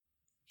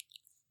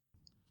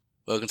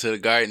Welcome to the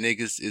Garden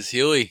Niggas. It's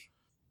Huey.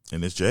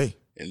 And it's Jay.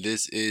 And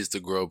this is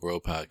the Grow Bro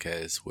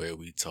podcast where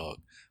we talk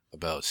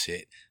about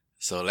shit.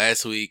 So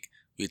last week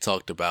we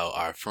talked about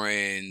our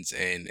friends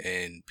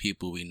and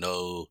people we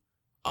know,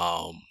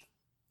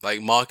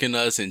 like mocking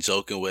us and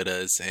joking with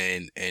us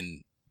and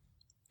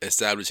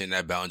establishing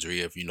that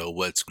boundary of,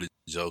 what's to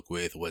joke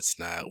with, what's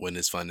not, when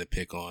it's fun to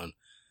pick on,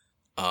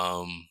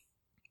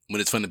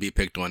 when it's fun to be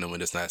picked on and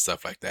when it's not,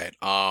 stuff like that.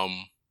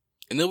 And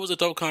it was a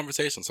dope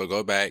conversation. So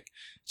go back,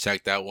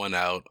 check that one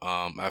out.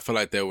 I feel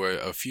like there were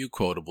a few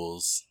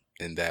quotables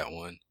in that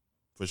one.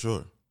 For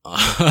sure.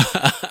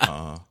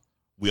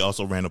 We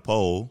also ran a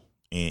poll,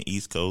 and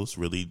East Coast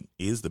really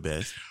is the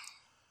best.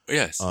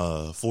 Yes.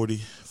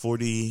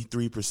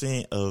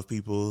 43% of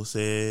people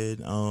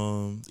said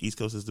East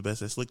Coast is the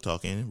best at slick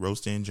talking,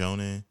 roasting,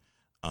 joning,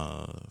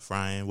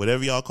 frying,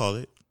 whatever y'all call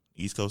it.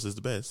 East Coast is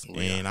the best. Oh,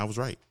 yeah. And I was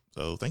right.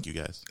 So thank you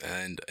guys.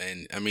 And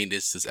I mean,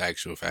 this is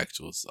actual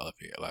factuals up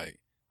here. Like,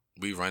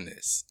 we run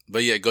this.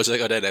 But yeah, go check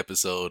out that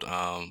episode.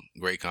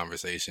 Great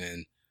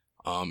conversation.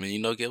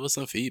 And give us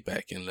some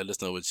feedback and let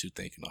us know what you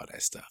think and all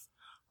that stuff.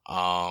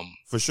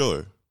 For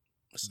sure.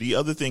 The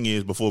other thing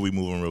is, before we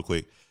move on real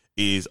quick,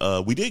 is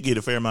we did get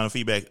a fair amount of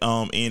feedback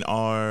in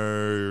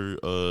our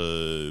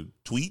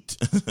tweet,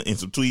 in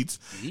some tweets,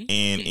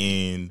 and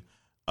in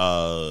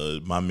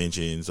my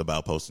mentions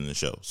about posting the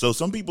show. So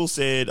some people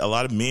said, a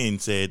lot of men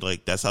said,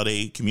 like, that's how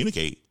they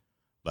communicate.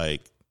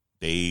 Like,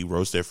 they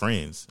roast their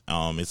friends.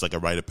 It's like a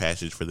rite of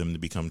passage for them to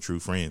become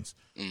true friends.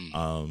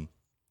 And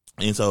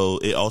so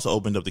it also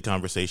opened up the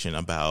conversation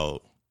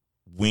about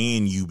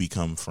when you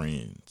become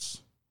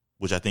friends,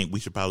 which I think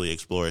we should probably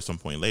explore at some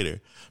point later.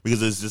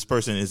 Because is this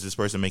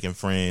person making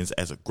friends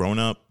as a grown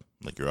up,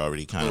 like you're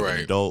already kind of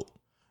an adult,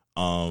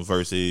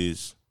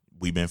 versus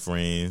we've been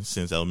friends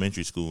since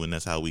elementary school and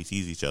that's how we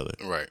tease each other.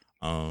 Right.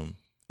 And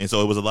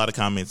so it was a lot of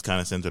comments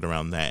kind of centered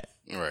around that.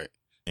 Right.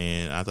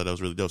 And I thought that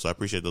was really dope. So I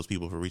appreciate those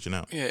people for reaching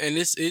out. Yeah, and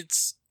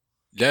it's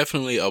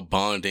definitely a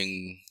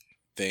bonding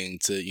thing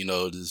to,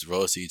 just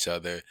roast each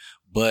other.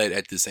 But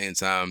at the same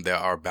time, there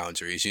are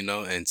boundaries,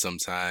 and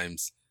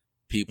sometimes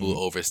people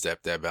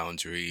overstep that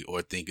boundary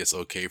or think it's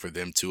okay for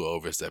them to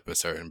overstep a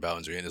certain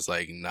boundary. And it's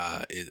like,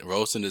 nah,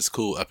 roasting is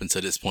cool up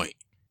until this point.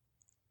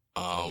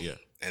 Yeah.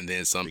 And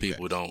then some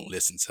people don't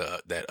listen to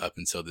that up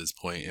until this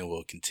point and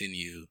will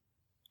continue.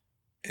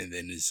 And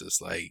then it's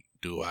just like,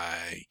 do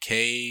I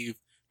cave?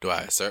 Do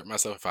I assert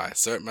myself? If I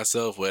assert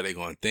myself, what are they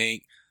going to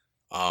think?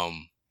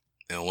 And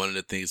one of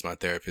the things my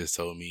therapist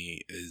told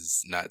me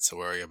is not to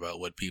worry about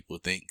what people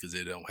think because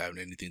it don't have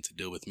anything to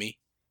do with me.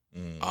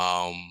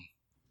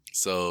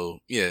 So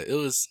yeah,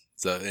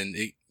 and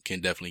it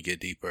can definitely get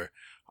deeper.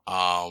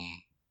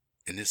 And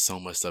there's so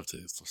much stuff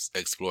to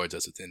explore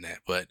just within that.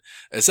 But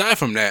aside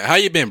from that, how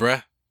you been,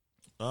 bruh?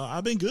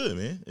 I've been good,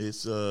 man.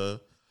 It's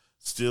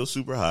still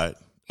super hot.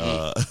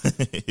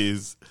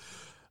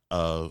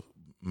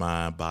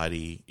 My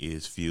body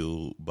is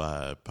fueled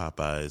by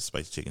Popeye's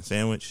spicy chicken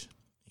sandwich,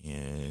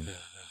 and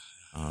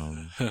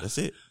that's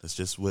it. That's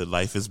just what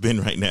life has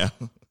been right now.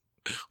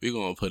 We're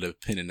gonna put a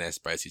pin in that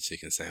spicy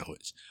chicken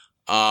sandwich.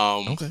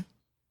 Okay.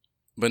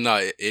 But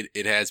no,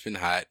 it has been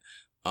hot.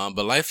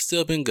 But life's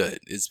still been good.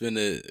 It's been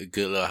a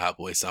good little hot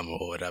boy summer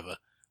or whatever.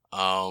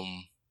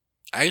 I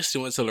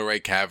actually went to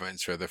Luray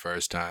Caverns for the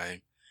first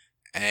time,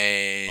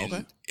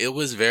 and it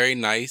was very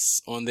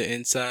nice on the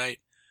inside,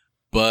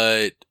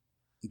 but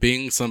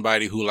being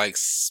somebody who likes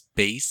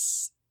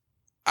space,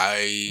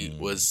 I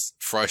was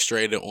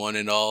frustrated on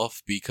and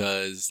off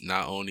because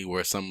not only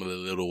were some of the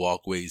little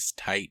walkways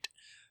tight,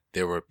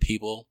 there were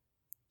people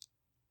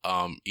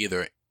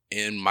either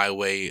in my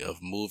way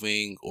of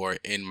moving or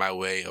in my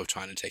way of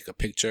trying to take a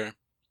picture.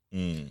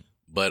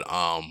 But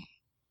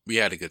we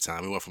had a good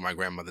time. We went for my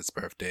grandmother's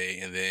birthday,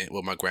 and then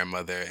my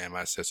grandmother and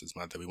my sister's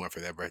mother, we went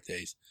for their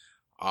birthdays.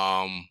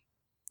 And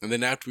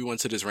then after we went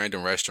to this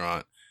random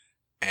restaurant,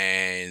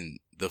 and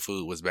the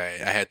food was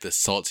bad. I had the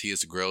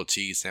saltiest grilled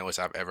cheese sandwich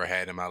I've ever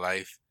had in my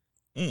life.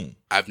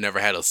 I've never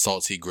had a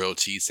salty grilled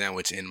cheese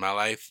sandwich in my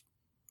life.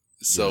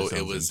 So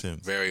it was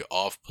very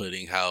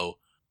off-putting how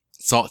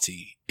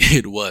salty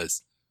it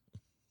was.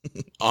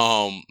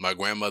 My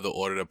grandmother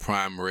ordered a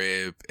prime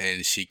rib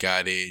and she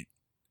got it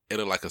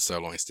looked like a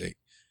sirloin steak.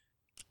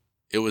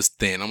 It was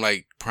thin. I'm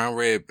like, prime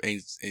rib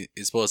it's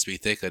supposed to be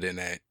thicker than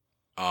that.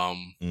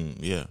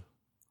 Yeah.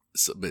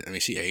 So, but I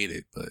mean, she ate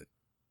it, but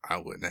I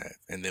wouldn't have.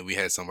 And then we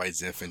had some white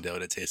Zinfandel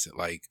that tasted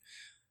like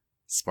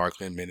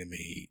sparkling Minute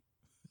Maid.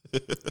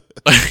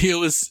 It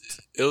was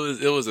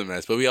a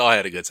mess, but we all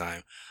had a good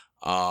time.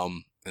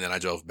 And then I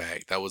drove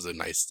back. That was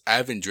I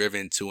haven't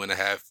driven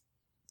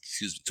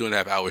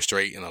 2.5 hours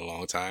straight in a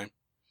long time.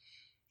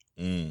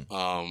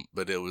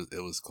 But it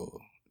was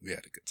cool. We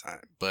had a good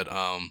time. But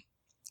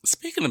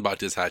speaking about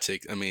this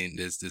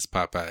this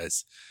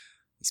Popeye's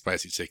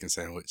spicy chicken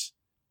sandwich.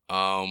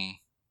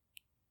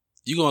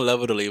 You gonna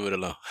love it or leave it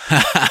alone?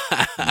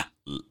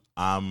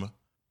 I'm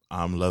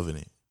loving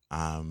it.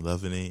 So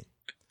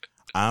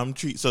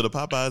the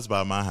Popeyes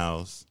by my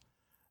house,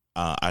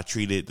 I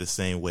treat it the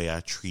same way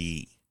I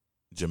treat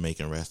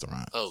Jamaican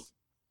restaurants. Oh,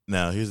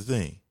 Now, here's the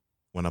thing.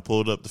 When I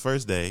pulled up the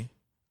first day,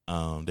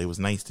 they was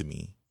nice to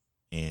me,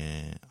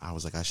 and I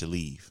was like, I should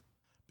leave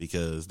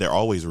because they're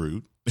always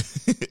rude.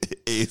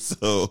 and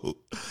so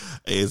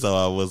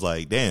I was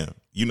like, damn,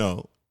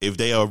 if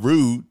they are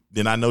rude,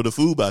 then I know the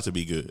food about to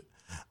be good.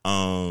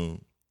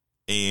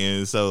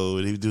 And so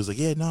the dude was like,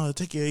 yeah, no,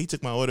 take care. He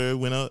took my order,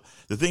 went up.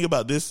 The thing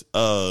about this,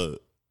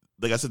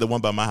 like I said, the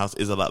one by my house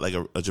is a lot like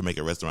a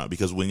Jamaican restaurant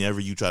because whenever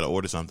you try to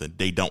order something,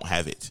 they don't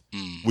have it,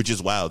 which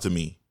is wild to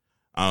me.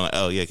 I'm like,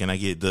 oh yeah, can I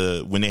get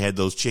when they had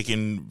those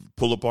chicken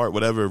pull apart,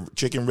 whatever,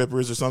 chicken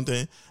rippers or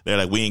something? They're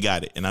like, we ain't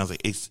got it. And I was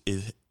like, it's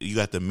you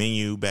got the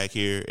menu back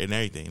here and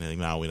everything. And they're like,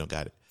 no, we don't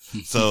got it.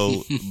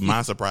 So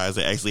my surprise,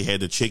 they actually had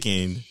the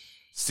chicken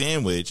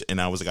sandwich,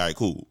 and I was like, all right,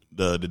 cool.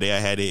 The day I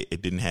had it,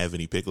 it didn't have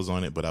any pickles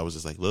on it, but I was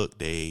just like, look,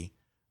 and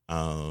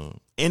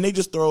they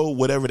just throw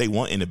whatever they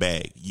want in the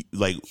bag.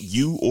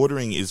 You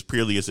ordering is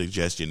purely a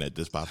suggestion at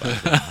this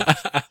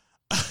Popeyes.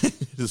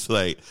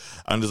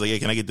 I'm just like, hey,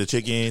 can I get the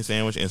chicken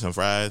sandwich and some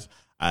fries?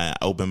 I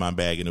opened my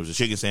bag and it was a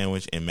chicken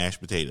sandwich and mashed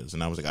potatoes,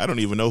 and I was like, I don't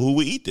even know who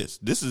would eat this.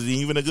 This isn't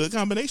even a good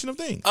combination of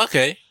things.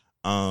 Okay.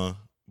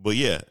 But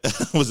yeah,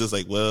 I was just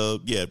like, well,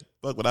 yeah,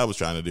 fuck what I was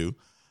trying to do.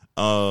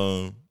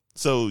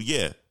 So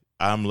yeah,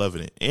 I'm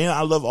loving it, and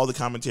I love all the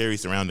commentary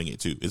surrounding it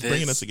too. It's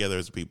bringing us together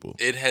as a people.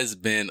 It has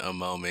been a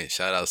moment.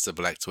 Shout outs to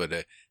Black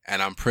Twitter,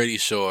 and I'm pretty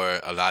sure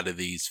a lot of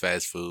these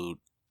fast food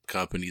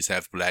companies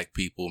have Black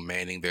people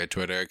manning their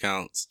Twitter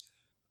accounts.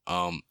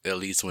 At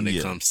least when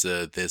it comes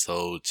to this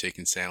whole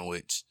chicken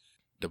sandwich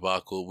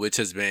debacle, which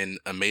has been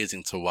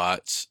amazing to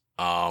watch.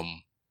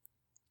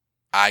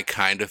 I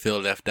kind of feel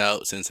left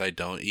out since I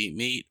don't eat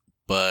meat,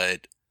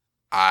 but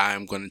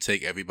I'm going to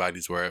take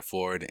everybody's word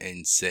for it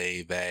and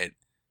say that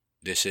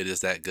this shit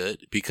is that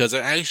good because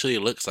it actually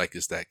looks like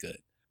it's that good.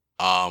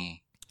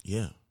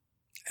 Yeah.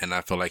 And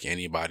I feel like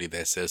anybody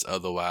that says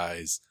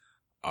otherwise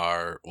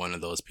are one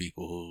of those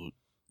people who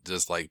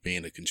just like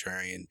being a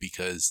contrarian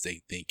because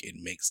they think it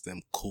makes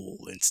them cool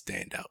and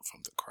stand out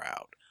from the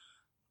crowd.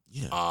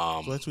 Yeah.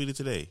 So I tweeted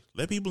today.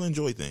 Let people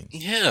enjoy things.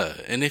 Yeah.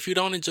 And if you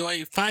don't enjoy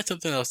it, find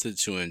something else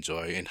that you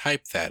enjoy and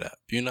hype that up,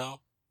 Yeah.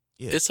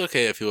 It's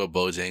okay if you're a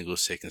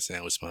Bojangles chicken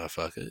sandwich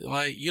motherfucker.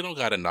 Like, you don't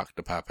gotta knock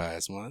the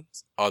Popeyes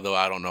ones. Although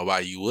I don't know why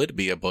you would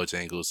be a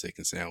Bojangles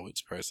chicken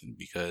sandwich person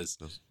because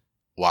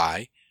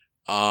why?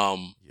 Yeah.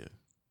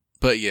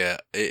 But yeah,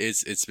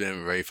 it's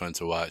been very fun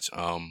to watch.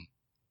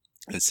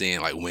 And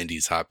seeing like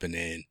Wendy's hopping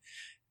in,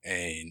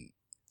 and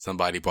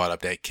somebody brought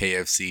up that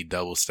KFC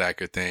double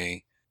stacker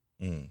thing.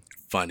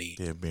 Funny.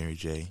 Yeah, Mary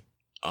J.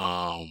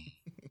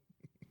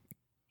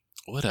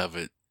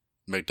 Whatever.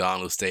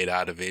 McDonald's stayed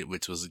out of it,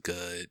 which was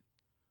good.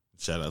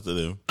 Shout out to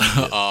them.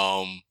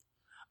 Yeah.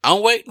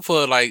 I'm waiting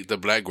for like the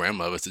Black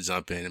grandmothers to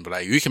jump in and be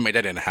like, "You can make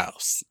that in the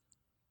house."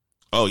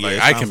 Oh yeah,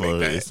 like, I can make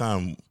that. It's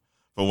time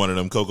for one of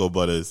them cocoa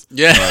butters.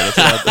 Yeah.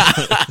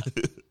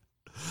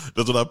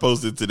 That's what I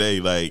posted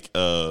today. Like,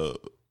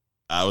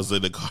 I was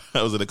in the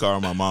car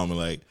with my mom and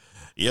like,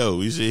 yo,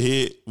 we should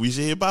hit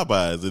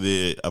Popeyes. And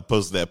then I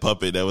posted that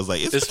puppet that was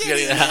like, it's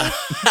spaghetti in there.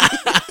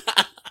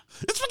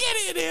 It's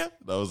spaghetti in there.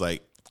 And I was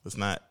like,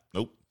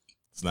 nope,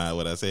 it's not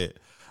what I said.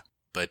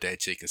 But that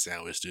chicken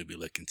sandwich do be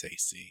looking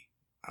tasty.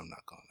 I'm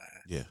not gonna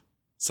lie. Yeah.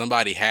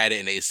 Somebody had it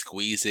and they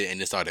squeezed it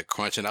and it started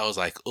crunching. I was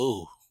like,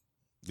 ooh.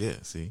 Yeah,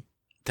 see?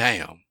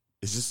 Damn.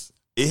 It's just,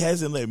 it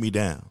hasn't let me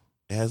down.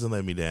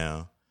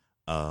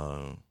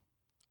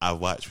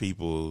 I've watched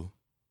people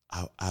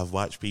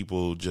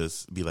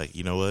just be like,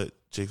 you know what,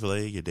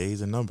 Chick-fil-A, your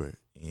days are numbered.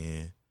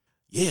 And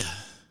yeah,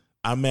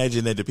 I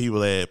imagine that the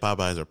people at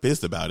Popeyes are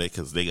pissed about it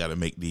because they got to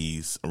make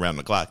these around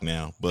the clock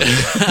now. But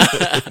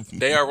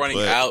they are running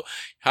out.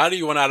 How do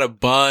you run out of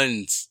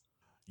buns?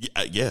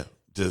 Yeah.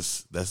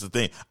 Just, that's the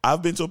thing.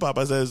 I've been to a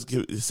Popeyes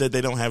that said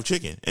they don't have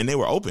chicken, and they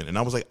were open. And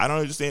I was like, I don't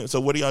understand. So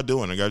what are y'all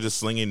doing? Are y'all just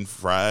slinging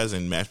fries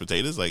and mashed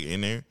potatoes like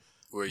in there?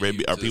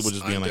 Are people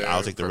just being like,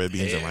 I'll take the red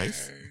beans and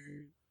rice?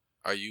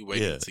 Are you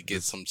waiting to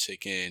get some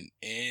chicken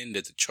in?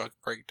 Did the truck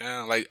break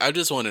down? Like, I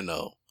just want to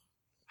know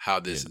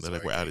how this is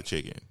like, we're out of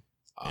chicken.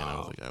 And I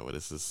was like, oh, well,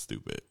 this is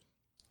stupid.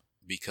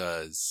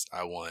 Because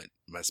I want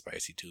my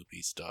spicy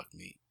 2-piece dog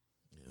meat.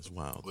 Yeah, it's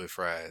wild. With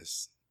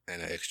fries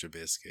and an extra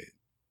biscuit.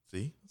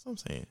 See? That's what I'm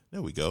saying.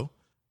 There we go.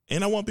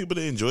 And I want people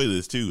to enjoy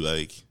this, too.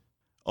 Like,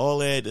 all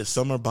that the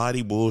summer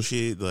body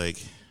bullshit, like,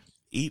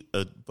 eat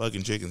a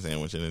fucking chicken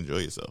sandwich and enjoy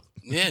yourself.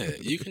 Yeah,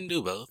 you can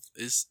do both.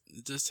 It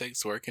just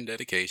takes work and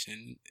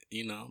dedication,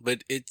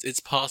 but it's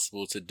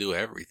possible to do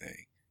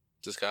everything.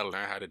 Just gotta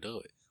learn how to do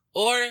it.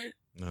 Or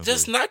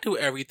not do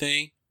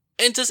everything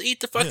and just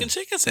eat the fucking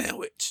chicken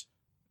sandwich.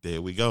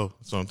 There we go.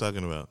 That's what I'm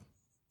talking about.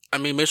 I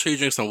mean, make sure you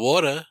drink some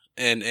water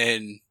and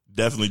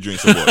definitely drink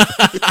some water.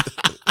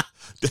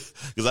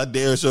 Because I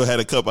damn sure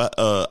had a cup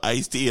of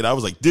iced tea, and I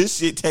was like, this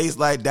shit tastes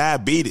like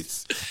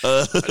diabetes.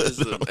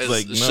 It's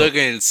like, sugar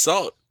and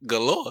salt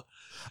galore.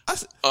 I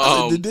said,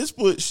 did this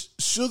put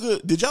sugar?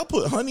 Did y'all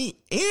put honey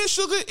and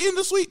sugar in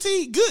the sweet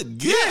tea?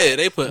 Good. Yeah,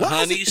 they put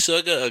honey,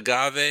 sugar,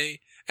 agave,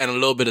 and a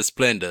little bit of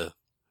Splenda.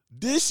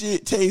 This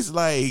shit tastes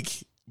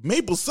like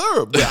maple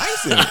syrup with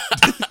ice in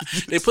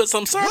it. They put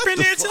some syrup in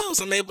there too.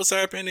 Some maple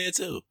syrup in there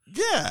too.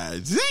 Yeah,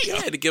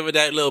 yeah, to give it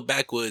that little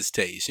backwoods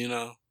taste, you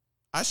know.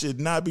 I should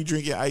not be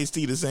drinking iced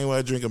tea the same way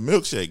I drink a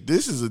milkshake.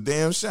 This is a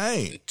damn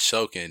shame.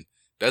 Choking.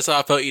 That's how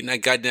I felt eating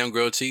that goddamn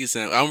grilled cheese.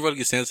 And I'm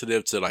really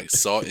sensitive to like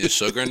salt and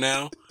sugar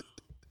now.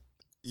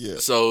 Yeah.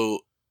 So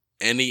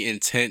any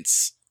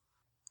intense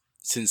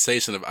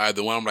sensation of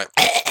either one, I'm like,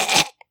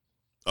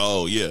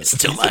 oh yeah, it's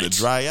too much. To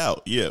dry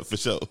out. Yeah, for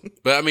sure.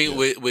 But I mean,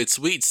 with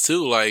sweets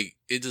too, like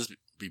it just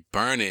be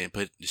burning,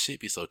 but the shit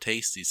be so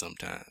tasty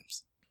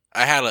sometimes.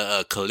 I had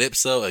a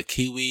Calypso, a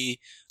kiwi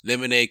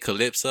lemonade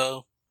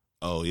Calypso.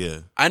 Oh yeah.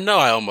 I know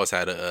I almost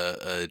had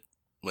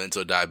went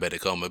into a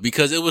diabetic coma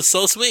because it was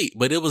so sweet,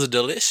 but it was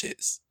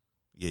delicious.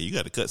 Yeah, you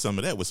got to cut some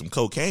of that with some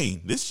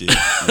cocaine. This shit is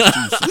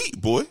too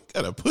sweet, boy.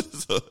 Gotta put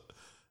some.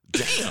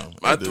 Damn.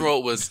 My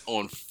throat was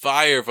on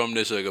fire from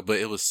the sugar, but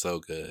it was so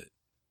good.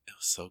 It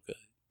was so good.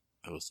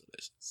 It was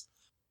delicious.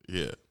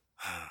 Yeah.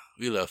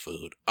 We love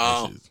food.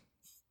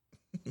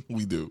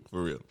 We do,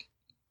 for real.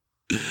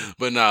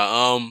 But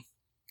nah,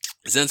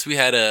 since we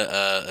had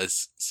a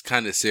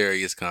kind of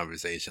serious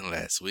conversation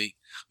last week,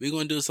 we're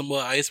going to do some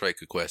more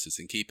icebreaker questions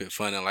and keep it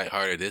fun and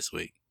lighthearted this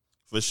week.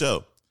 For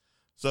sure.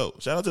 So,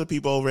 shout out to the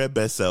people over at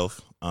Best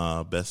Self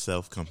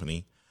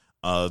Company.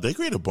 They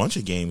create a bunch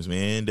of games,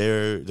 man.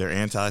 They're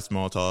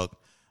anti-small talk.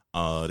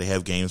 They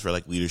have games for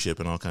like leadership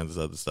and all kinds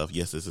of other stuff.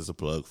 Yes, this is a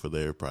plug for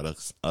their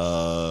products.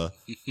 And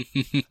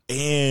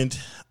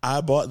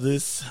I bought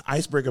this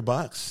icebreaker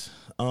box.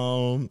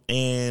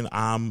 And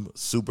I'm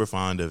super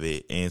fond of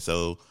it. And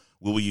so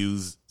we will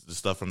use the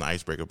stuff from the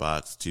icebreaker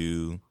box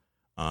to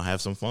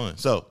have some fun.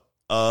 So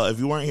if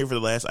you weren't here for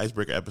the last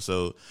icebreaker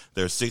episode,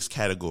 there are 6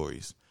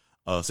 categories.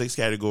 6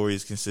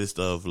 categories consist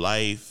of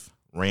life,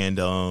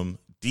 random,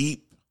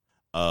 deep,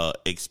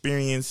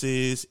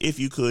 experiences, if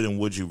you could, and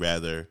would you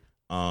rather.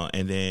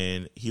 And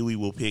then Huey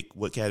will pick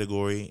what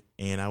category,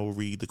 and I will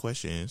read the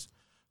questions.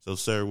 So,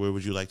 sir, where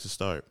would you like to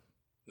start?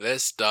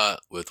 Let's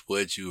start with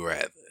would you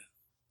rather.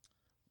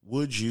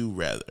 Would you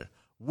rather?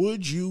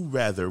 Would you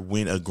rather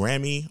win a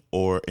Grammy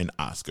or an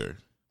Oscar?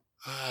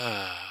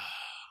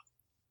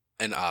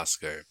 An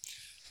Oscar.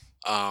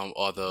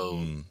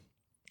 Although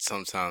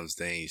sometimes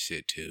they ain't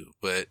shit too.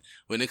 But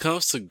when it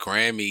comes to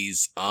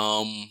Grammys,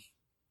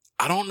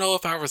 I don't know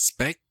if I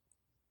respect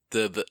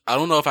I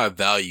don't know if I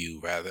value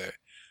rather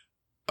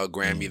a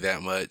Grammy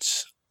that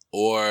much,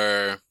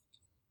 or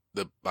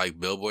the like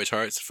Billboard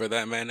charts for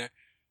that matter.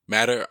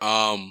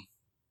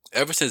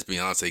 Ever since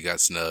Beyonce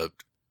got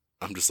snubbed,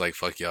 I'm just like,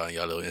 fuck y'all and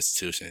y'all little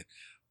institution.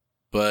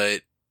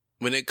 But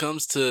when it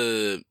comes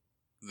to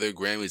the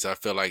Grammys, I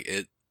feel like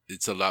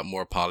it's a lot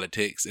more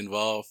politics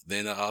involved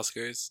than the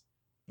Oscars.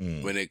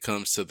 When it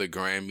comes to the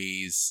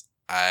Grammys,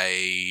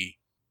 I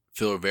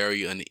feel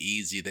very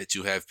uneasy that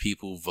you have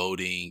people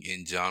voting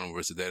in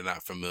genres that they're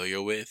not familiar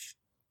with.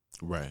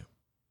 Right.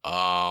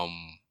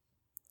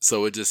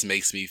 So it just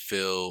makes me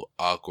feel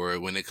awkward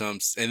when it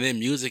comes, and then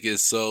music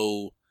is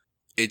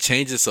it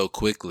changes so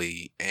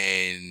quickly,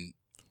 and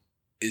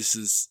it's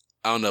just,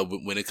 I don't know,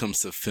 when it comes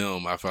to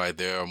film, I feel like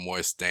there are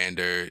more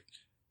standard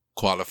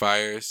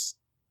qualifiers.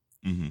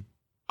 The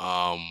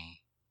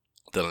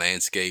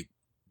landscape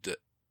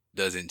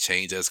doesn't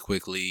change as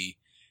quickly,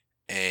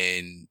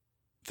 and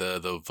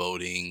the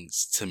voting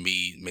to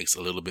me makes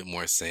a little bit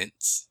more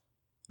sense.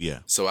 Yeah.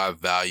 So I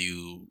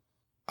value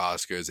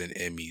Oscars and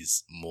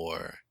Emmys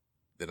more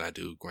than I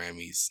do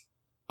Grammys.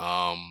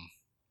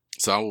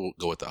 So I will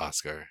go with the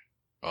Oscar.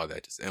 All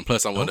that, and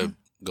plus I want to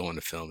go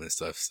into film and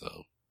stuff.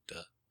 So,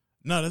 duh.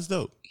 No, that's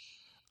dope.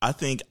 I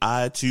think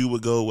I too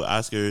would go with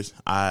Oscars.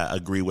 I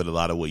agree with a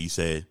lot of what you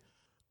said.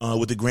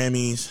 With the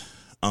Grammys,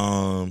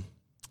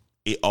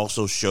 it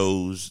also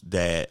shows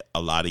that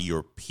a lot of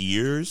your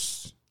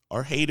peers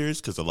are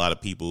haters, because a lot of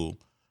people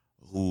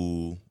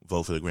who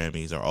vote for the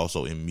Grammys are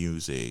also in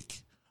music.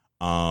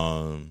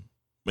 And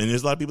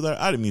there's a lot of people that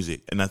are out of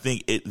music. And I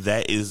think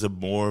that is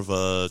more of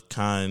a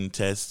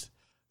contest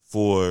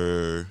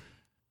for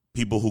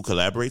people who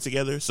collaborate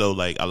together. So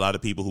like a lot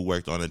of people who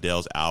worked on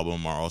Adele's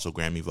album are also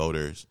Grammy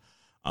voters.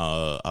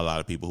 A lot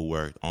of people who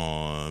worked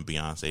on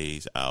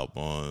Beyonce's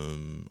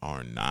album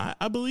are not,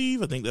 I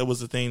believe. I think that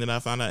was the thing that I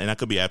found out, and I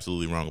could be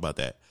absolutely wrong about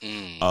that.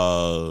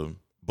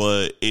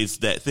 But it's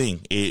that thing.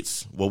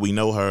 It's, well, we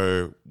know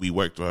her. We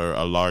worked for her.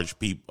 A large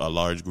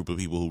group of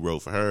people who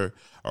wrote for her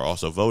are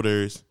also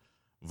voters,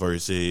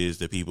 versus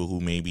the people who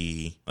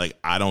maybe, like,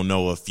 I don't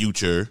know if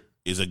Future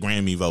is a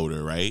Grammy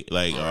voter, right?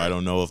 Like, or I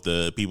don't know if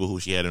the people who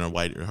she had in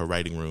her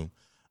writing room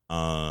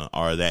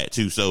are that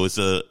too. So it's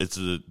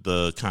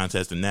the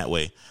contest in that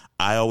way.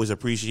 I always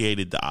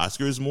appreciated the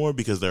Oscars more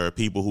because there are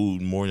people who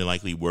more than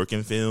likely work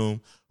in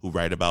film, who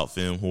write about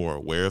film, who are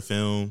aware of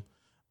film.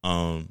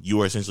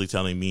 You are essentially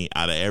telling me,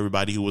 out of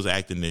everybody who was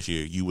acting this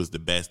year, you was the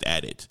best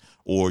at it,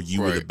 or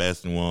you were the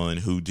best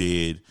one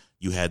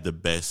you had the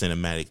best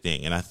cinematic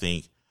thing. And I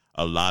think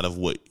a lot of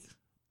what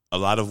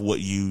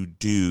you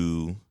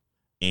do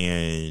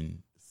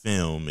in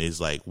film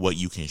is like what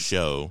you can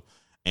show.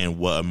 and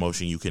what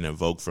emotion you can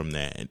evoke from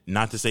that. And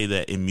not to say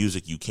that in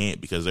music you can't,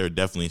 because there are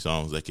definitely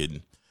songs that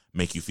can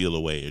make you feel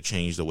a way or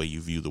change the way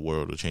you view the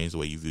world or change the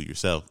way you view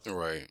yourself.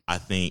 Right. I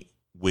think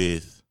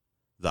with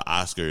the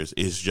Oscars,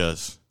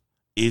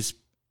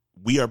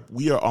 we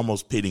are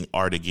almost pitting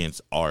art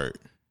against art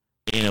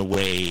in a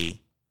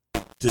way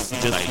to see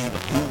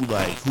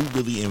who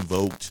really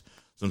invoked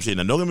some shit.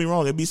 Now, don't get me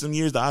wrong, it'd be some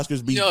years the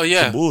Oscars be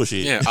some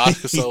bullshit. Yeah,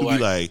 Oscars so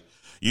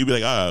you'd be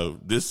like, oh,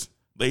 this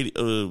lady,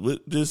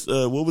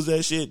 what was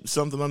that shit?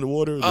 Something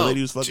underwater. The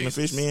lady was fucking a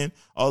fish man.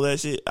 All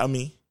that shit. I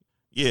mean,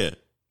 yeah.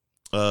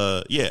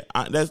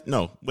 That's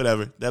no,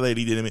 whatever. That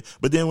lady did it.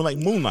 But then with like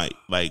Moonlight,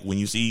 like when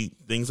you see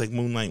things like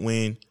Moonlight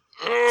win,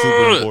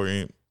 super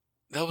important.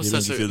 That was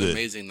such an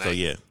amazing night. So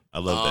yeah, I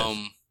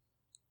love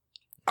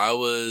that.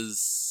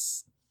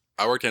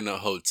 I worked in a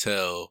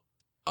hotel.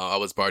 I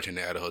was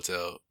bartending at a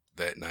hotel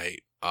that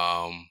night.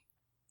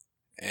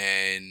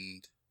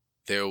 And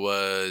there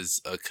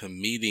was a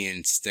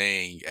comedian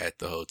staying at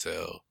the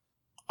hotel.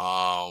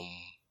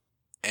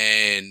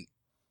 And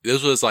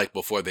this was like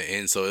before the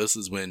end, so this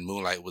is when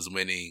Moonlight was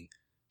winning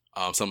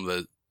some of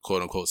the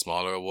quote unquote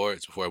smaller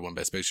awards before it won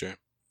Best Picture.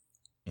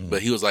 Mm.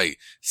 But he was like,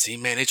 see,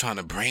 man, they trying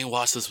to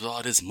brainwash us with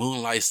all this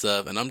Moonlight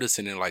stuff. And I'm just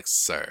sitting there like,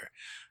 sir,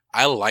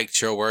 I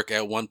liked your work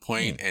at one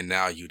point and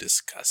now you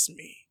disgust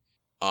me.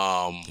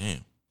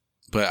 Damn.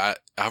 But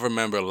I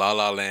remember La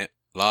La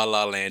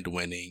Land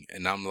winning,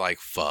 and I'm like,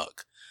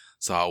 fuck.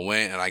 So I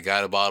went and I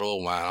got a bottle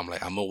of wine. I'm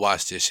like, I'm gonna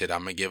watch this shit.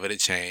 I'm gonna give it a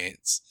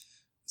chance.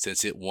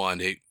 Since it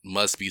won, it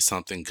must be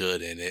something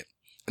good in it.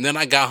 And then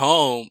I got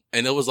home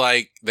and it was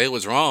like, they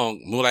was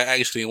wrong. Moonlight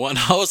actually won.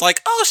 I was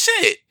like, oh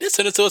shit, this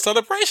turned into a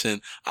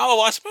celebration. I will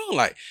watch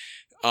Moonlight.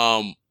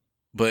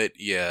 But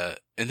yeah.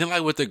 And then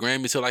like with the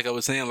Grammys, so like I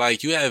was saying,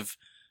 like you have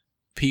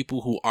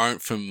people who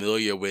aren't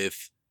familiar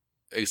with,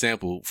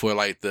 example, for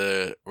like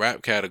the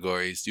rap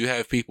categories, you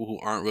have people who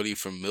aren't really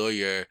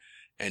familiar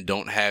and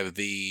don't have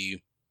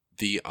the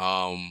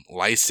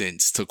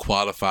license to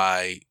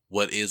qualify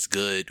what is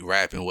good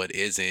rap and what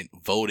isn't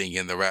voting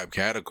in the rap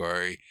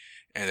category.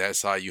 And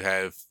that's how you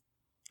have,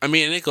 I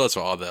mean, and it goes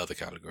for all the other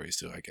categories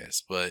too, I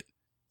guess, but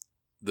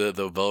the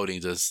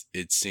voting just,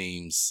 it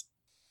seems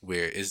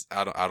weird.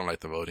 I don't like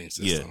the voting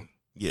system.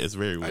 Yeah, it's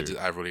very weird.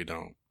 I really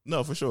don't.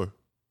 No, for sure.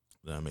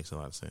 That makes a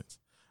lot of sense.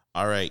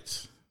 All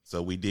right.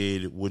 So we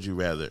did Would You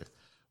Rather.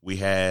 We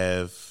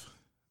have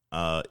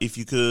If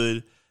You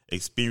Could,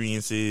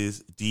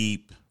 Experiences,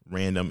 Deep,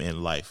 Random,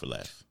 and Life or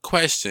Laugh.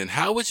 Question: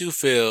 how would you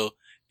feel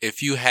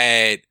if you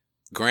had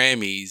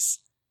Grammys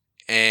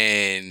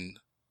and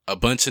a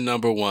bunch of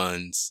number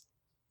ones,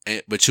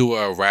 but you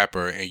were a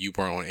rapper and you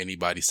weren't on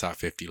anybody's top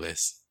 50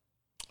 list?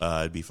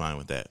 I'd be fine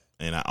with that.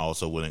 And I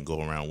also wouldn't go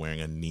around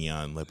wearing a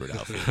neon leopard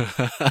outfit.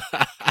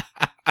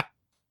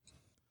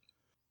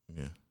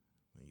 Yeah.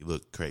 You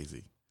look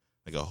crazy.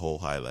 Like a whole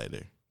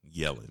highlighter.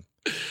 Yelling.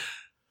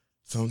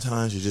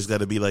 Sometimes you just got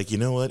to be like, you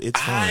know what? It's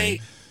fine.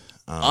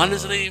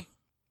 Honestly,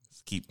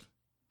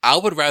 I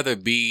would rather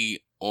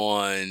be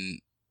on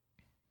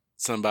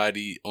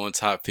somebody on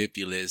top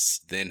 50 lists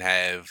than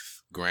have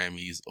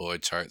Grammys or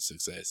chart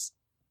success.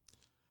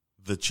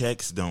 The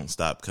checks don't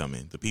stop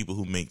coming. The people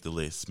who make the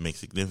list make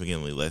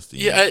significantly less than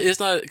you. Yeah, it's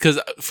not, because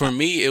for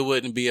me, it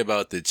wouldn't be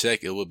about the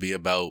check. It would be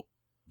about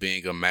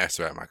being a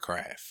master at my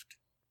craft.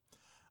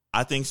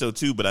 I think so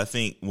too, but I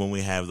think when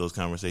we have those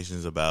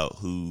conversations about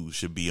who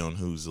should be on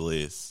whose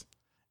list,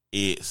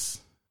 it's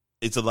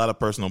a lot of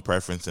personal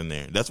preference in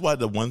there. That's why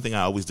the one thing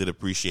I always did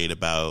appreciate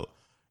about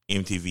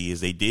MTV is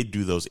they did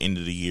do those end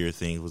of the year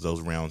things with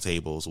those round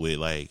tables with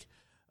like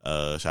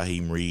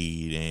Shaheem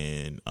Reed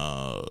and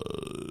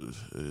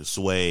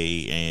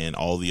Sway and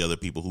all the other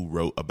people who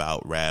wrote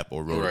about rap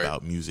or wrote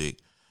about music,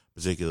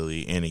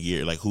 particularly in a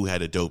year, like who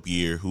had a dope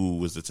year, who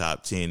was the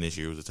top 10 this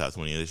year, who was the top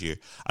 20 this year.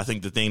 I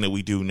think the thing that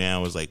we do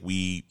now is like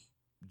we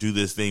do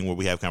this thing where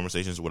we have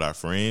conversations with our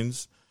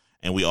friends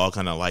and we all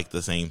kind of like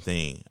the same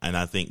thing. And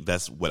I think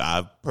that's what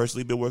I've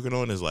personally been working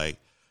on is like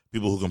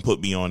people who can put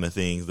me on the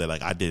things that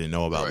like I didn't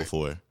know about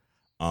before.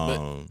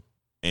 And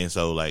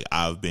so like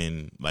I've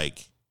been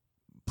like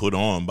put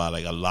on by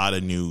like a lot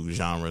of new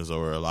genres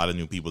or a lot of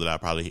new people that I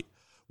probably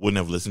wouldn't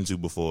have listened to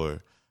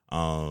before.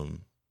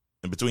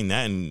 And between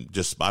that and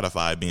just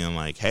Spotify being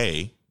like,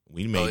 hey,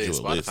 we made you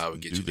a list,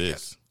 would get do you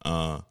this.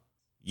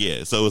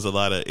 Yeah, so it's a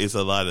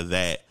lot of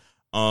that.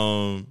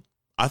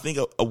 I think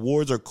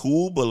awards are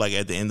cool, but like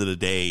at the end of the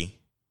day,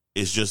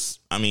 it's just,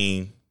 I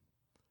mean,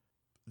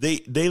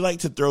 they like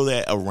to throw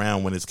that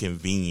around when it's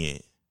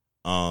convenient.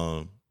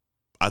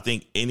 I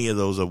think any of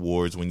those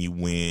awards when you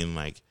win,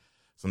 like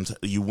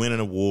you win an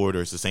award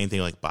or it's the same thing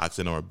like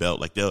boxing or a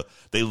belt, like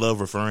they love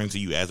referring to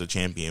you as a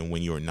champion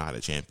when you're not a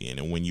champion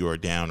and when you are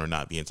down or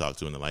not being talked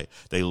to in the light.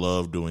 They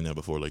love doing that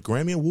before, like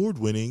Grammy award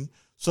winning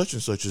such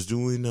and such is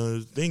doing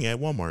a thing at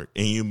Walmart,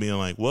 and you being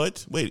like,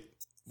 what? Wait,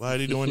 why are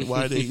they doing the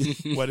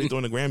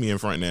Grammy in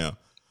front now?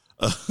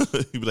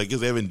 You'd be like, because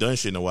they haven't done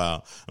shit in a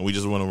while, and we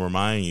just want to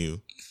remind you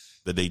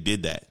that they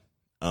did that.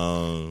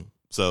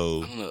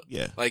 So I don't know.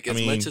 Yeah, like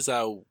much as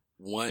I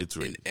want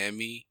an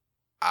Emmy,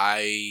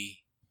 I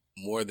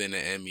more than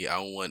an Emmy, I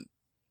want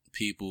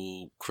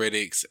people,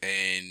 critics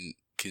and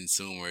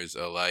consumers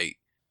alike,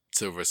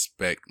 to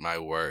respect my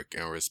work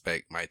and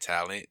respect my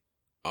talent.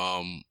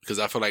 Because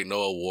I feel like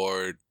no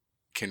award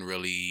can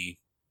really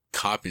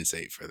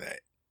compensate for that.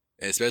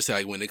 And especially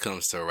like when it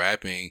comes to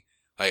rapping,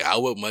 like I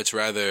would much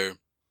rather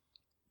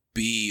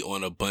be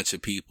on a bunch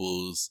of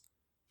people's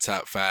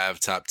top 5,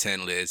 top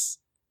 10 lists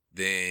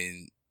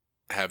than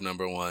have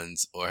number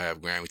ones or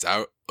have Grammys.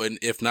 And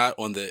if not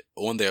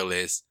on their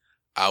list,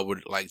 I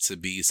would like to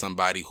be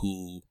somebody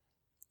who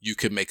you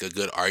could make a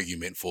good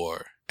argument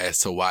for as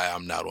to why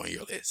I'm not on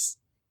your list.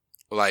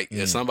 Like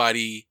if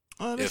somebody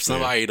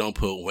don't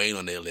put Wayne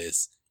on their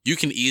list, you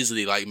can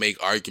easily like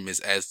make arguments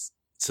as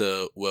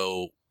to,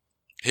 well,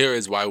 here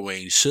is why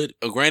Wayne should.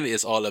 Granted,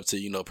 it's all up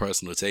to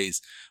personal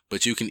taste,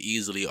 but you can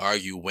easily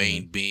argue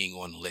Wayne being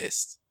on the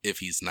list if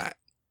he's not,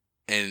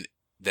 and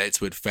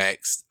that's with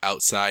facts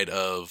outside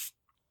of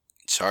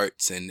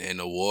charts and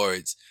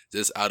awards,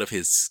 just out of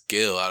his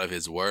skill, out of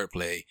his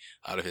wordplay,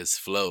 out of his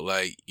flow.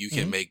 Like you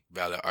can make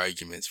valid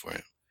arguments for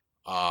him.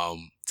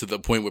 To the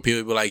point where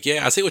people be like,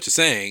 yeah, I see what you're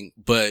saying,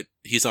 but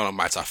he's not on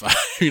my top 5.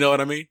 You know what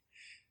I mean?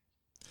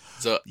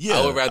 So yeah,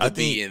 I would rather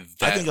be in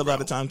that. I think a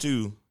lot of time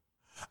too.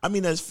 I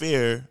mean, that's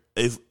fair.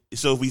 If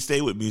we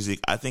stay with music,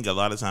 I think a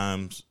lot of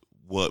times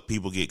what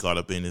people get caught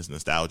up in is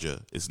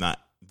nostalgia. It's not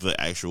the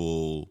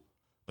actual,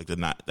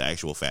 not the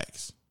actual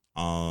facts.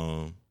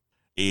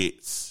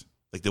 It's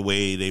like the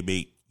way they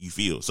make you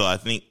feel. So I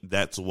think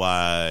that's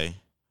why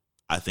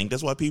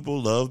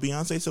people love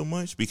Beyonce so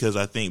much, because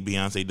I think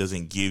Beyonce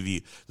doesn't give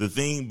you the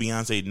thing.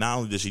 Beyonce, not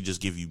only does she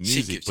just give you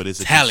music, but it's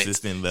a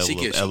consistent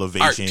level of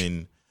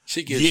elevation.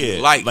 She gives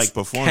you lights, like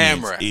performance,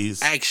 camera,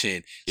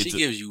 action. She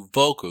gives you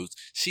vocals.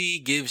 She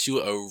gives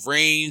you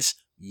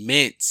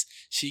arrangements.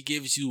 She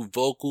gives you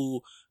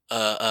vocal,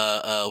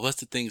 what's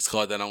the things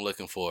called that I'm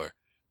looking for?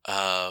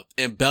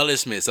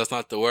 Embellishments. That's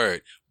not the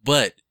word,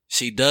 but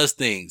she does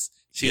things.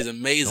 She's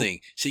amazing.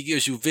 Nope. She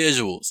gives you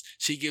visuals.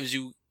 She gives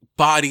you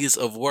bodies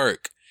of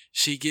work.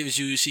 She gives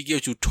you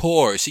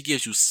tours. She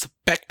gives you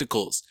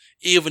spectacles.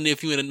 Even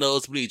if you're in the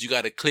nosebleeds, you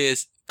got a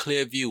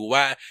clear view.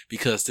 Why?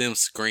 Because them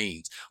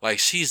screens. Like,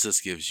 she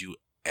just gives you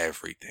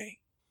everything.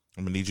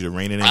 I'm gonna need you to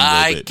rein it in a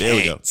little bit. There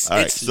we go. All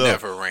right, it's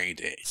never reined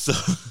in.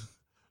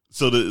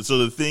 So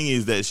the thing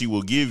is that she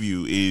will give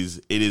you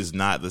is, it is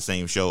not the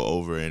same show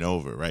over and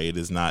over, right? It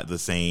is not the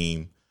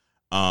same.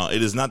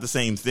 It is not the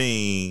same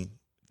thing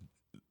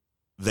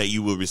that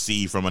you will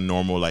receive from a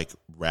normal like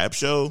rap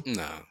show.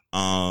 No.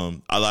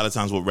 A lot of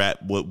times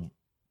what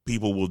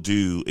people will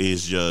do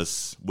is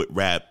just, with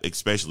rap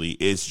especially,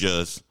 it's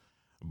just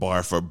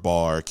bar for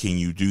bar, can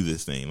you do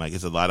this thing? Like,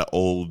 it's a lot of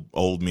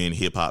old men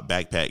hip hop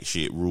backpack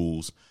shit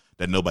rules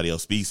that nobody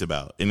else speaks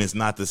about. And it's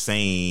not the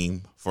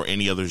same for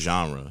any other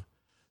genre.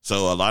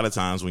 So a lot of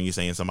times when you're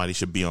saying somebody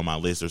should be on my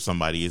list or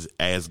somebody is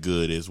as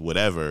good as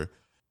whatever,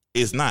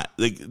 it's not.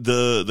 Like,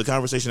 the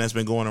conversation that's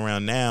been going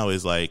around now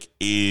is like,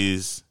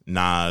 is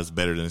Nas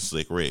better than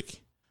Slick Rick?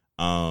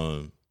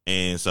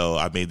 And so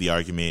I made the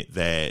argument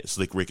that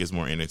Slick Rick is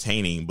more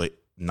entertaining, but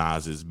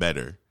Nas is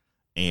better.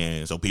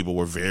 And so some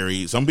people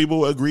agreed, some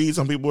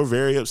people were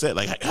very upset.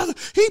 Like,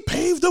 he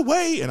paved the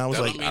way. And I was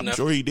like, I'm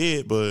sure he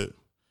did, but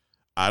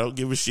I don't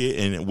give a shit.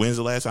 And when's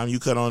the last time you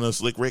cut on a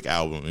Slick Rick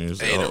album? And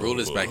hey, the rule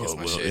is back is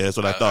my shit. Yeah, that's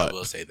what I thought. I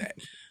will say that.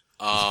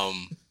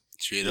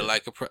 Treat it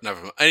like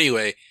a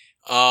anyway.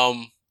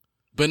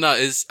 But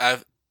no,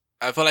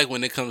 I feel like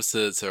when it comes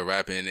to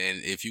rapping,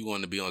 and if you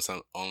want to be on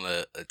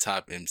a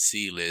top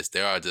MC list,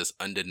 there are just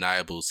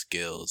undeniable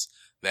skills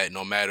that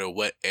no matter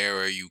what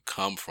era you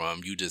come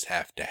from, you just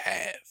have to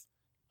have.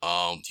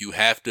 You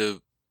have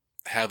to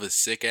have a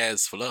sick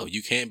ass flow.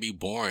 You can't be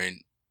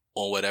born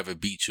on whatever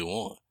beat you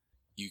on.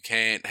 You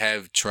can't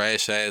have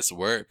trash ass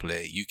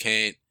wordplay. You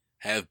can't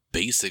have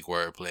basic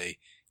wordplay.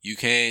 You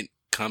can't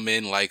come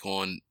in like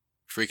on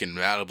freaking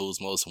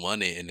Malibu's Most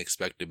Wanted and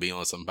expect to be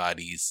on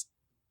somebody's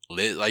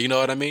list. Like, you know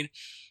what I mean?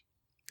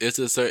 It's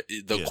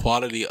the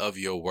quality of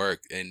your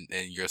work and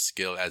your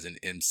skill as an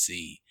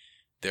MC.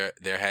 There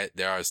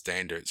are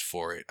standards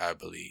for it, I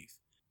believe,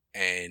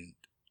 and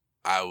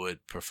I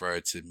would prefer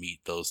to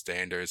meet those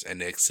standards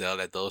and excel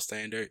at those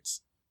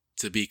standards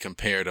to be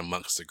compared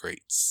amongst the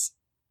greats.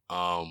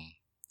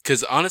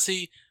 Because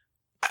honestly,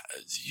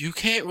 you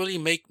can't really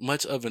make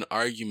much of an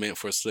argument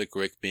for Slick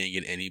Rick being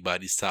in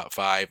anybody's top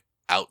 5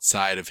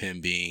 outside of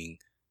him being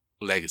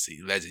legend.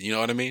 You know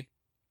what I mean?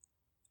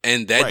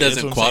 And that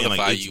doesn't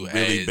qualify you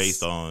really as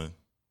based on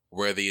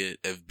worthy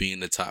of being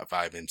the top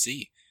 5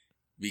 MC,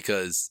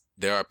 because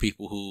there are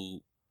people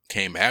who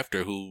came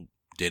after who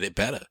did it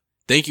better.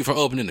 Thank you for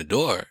opening the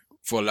door,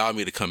 for allowing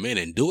me to come in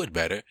and do it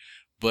better.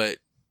 But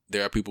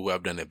there are people who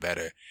have done it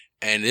better.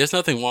 And there's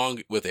nothing wrong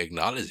with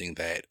acknowledging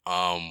that.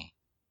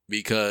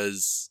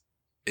 Because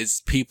it's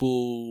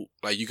people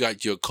like, you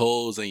got your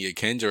Coles and your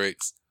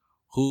Kendricks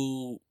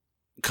who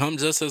come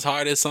just as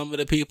hard as some of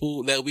the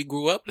people that we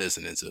grew up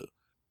listening to,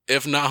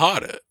 if not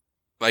harder.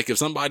 Like, if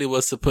somebody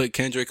was to put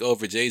Kendrick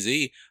over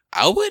Jay-Z,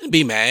 I wouldn't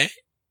be mad.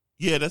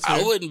 Yeah, that's fair.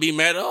 I wouldn't be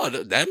mad at all.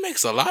 That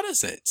makes a lot of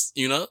sense,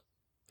 you know?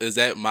 Is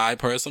that my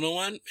personal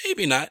one?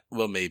 Maybe not.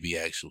 Well, maybe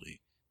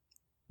actually.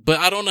 But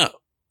I don't know.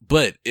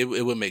 But it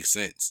would make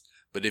sense.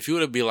 But if you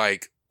were to be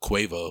like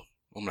Quavo,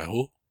 I'm like,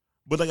 who?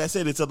 But like I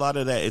said, it's a lot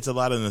of that. It's a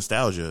lot of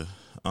nostalgia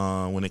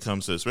when it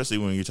comes to, especially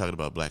when you're talking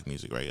about black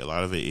music, right? A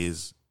lot of it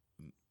is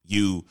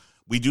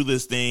we do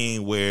this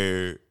thing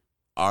where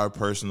our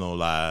personal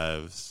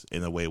lives,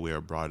 in the way we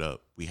are brought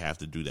up, we have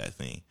to do that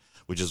thing,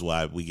 which is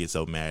why we get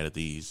so mad at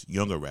these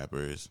younger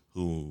rappers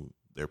who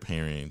their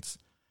parents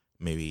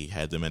maybe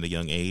had them at a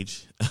young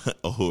age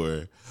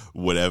or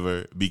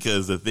whatever,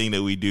 because the thing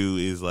that we do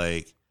is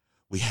like,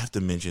 we have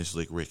to mention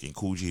Slick Rick and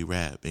Kool G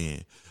Rap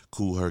and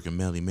Kool Herc and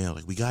Melly Mel.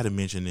 Like, we got to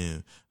mention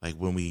them, like,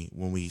 when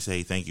we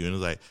say thank you. And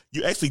it's like,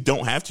 you actually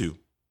don't have to.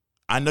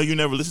 I know you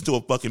never listened to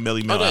a fucking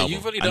Melly Mel album. You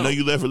really don't. I know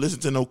you never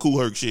listened to no Kool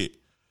Herc shit.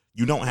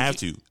 You don't have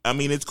to. I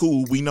mean, it's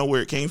cool. We know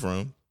where it came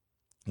from,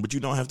 but you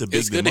don't have to big them up.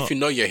 It's good if you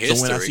know your history.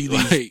 So when I see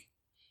these,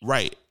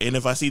 right. And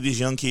if I see these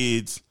young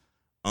kids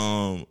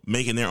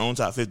making their own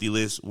top 50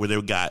 lists where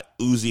they've got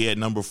Uzi at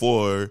number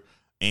 4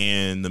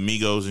 and the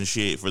Migos and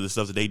shit for the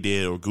stuff that they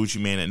did, or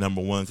Gucci Mane at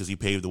number 1 because he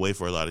paved the way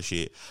for a lot of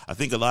shit. I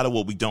think a lot of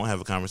what we don't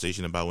have a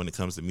conversation about when it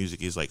comes to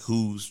music is like,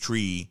 who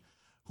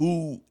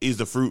is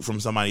the fruit from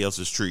somebody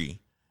else's tree,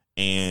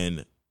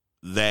 and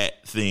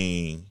that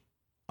thing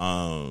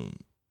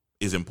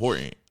is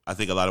important. I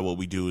think a lot of what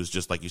we do is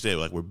just like you said,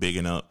 like, we're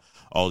bigging up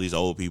all these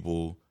old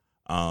people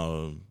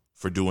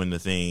for doing the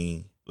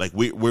thing. Like,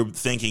 we're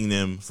thanking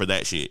them for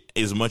that shit.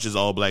 As much as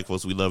all black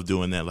folks, we love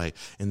doing that. Like,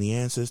 and the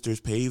ancestors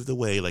paved the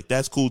way. Like,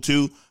 that's cool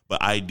too.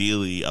 But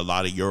ideally, a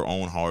lot of your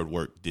own hard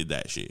work did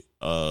that shit.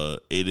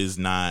 It's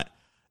not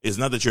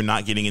that you're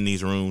not getting in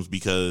these rooms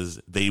because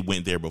they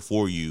went there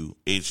before you.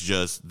 It's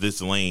just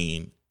this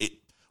lane.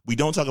 We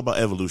don't talk about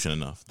evolution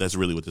enough. That's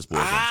really what this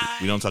boils down to.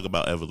 We don't talk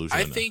about evolution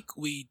enough. I think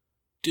we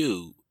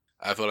do.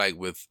 I feel like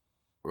with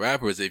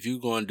rappers, if you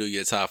go and do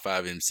your top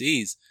 5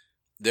 MCs,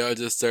 there are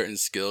just certain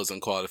skills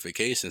and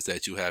qualifications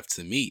that you have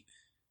to meet.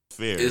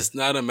 Fair. It's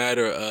not a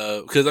matter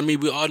of, because I mean,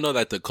 we all know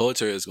that the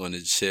culture is going to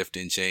shift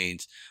and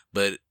change,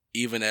 but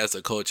even as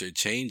the culture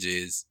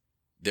changes,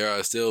 there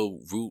are still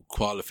root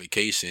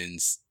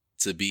qualifications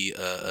to be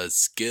a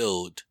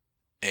skilled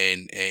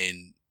and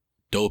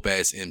dope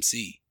ass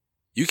MC.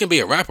 You can be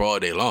a rapper all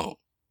day long,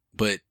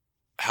 but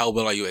how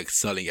well are you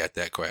excelling at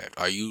that craft?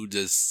 Are you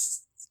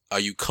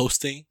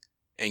coasting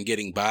and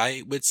getting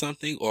by with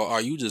something, or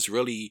are you just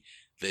really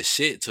the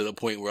shit to the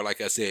point where, like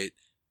I said,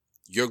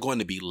 you're going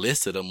to be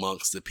listed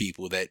amongst the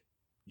people that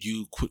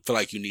you feel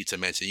like you need to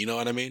mention? You know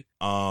what I mean?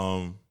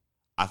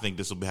 I think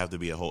this will have to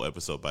be a whole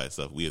episode by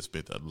itself. We have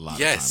spent a lot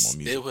of time on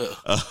music. Yes, it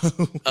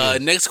will.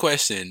 Next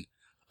question.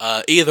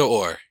 Either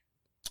or.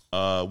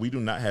 We do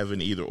not have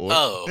an either or.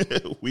 Oh.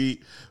 we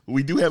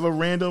do have a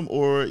random,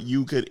 or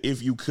you could,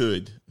 if you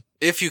could.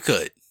 If you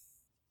could.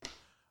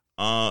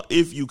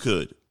 If you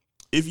could.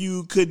 If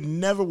you could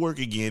never work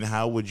again,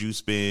 how would you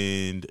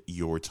spend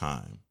your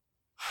time?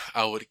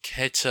 I would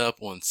catch up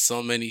on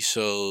so many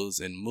shows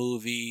and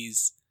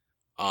movies.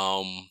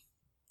 I'm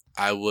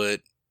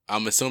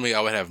assuming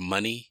I would have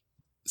money.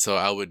 So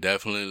I would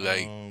definitely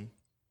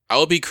I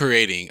would be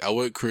creating. I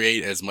would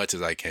create as much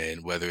as I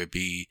can, whether it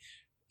be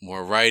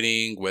more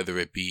writing, whether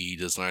it be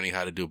just learning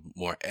how to do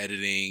more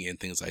editing and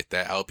things like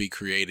that. I would be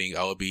creating.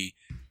 I would be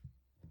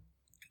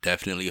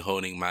definitely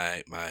honing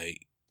my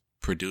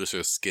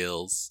producer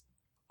skills.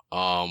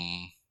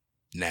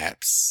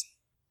 Naps.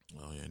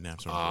 Oh yeah,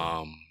 naps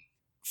are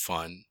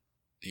fun.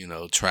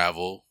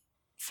 Travel.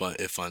 Fun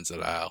if funds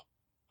allow.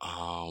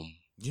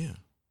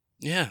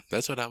 Yeah,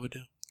 that's what I would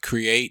do.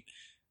 Create,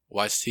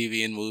 watch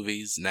TV and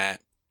movies, nap,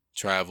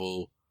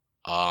 travel,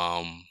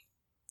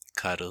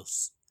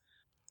 cuddles.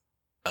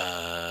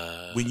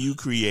 When you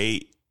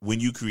create,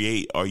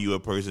 are you a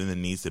person that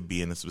needs to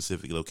be in a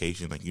specific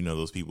location? Like,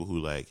 those people who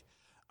like,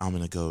 I'm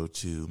gonna go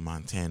to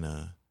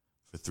Montana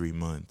for 3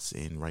 months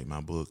and write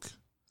my book,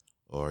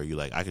 or are you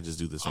like, I could just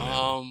do this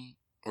whenever?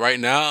 Right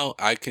now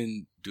I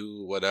can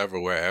do whatever,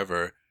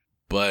 wherever,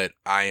 but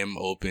I am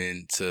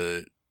open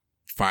to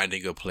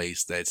finding a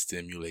place that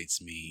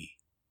stimulates me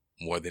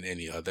more than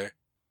any other.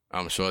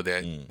 I'm sure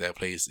that that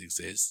place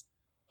exists.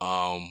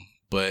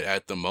 But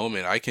at the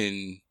moment I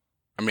can't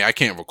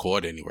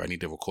record anywhere. I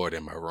need to record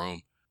in my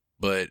room.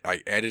 But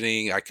like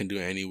editing, I can do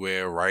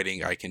anywhere.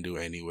 Writing, I can do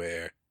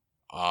anywhere.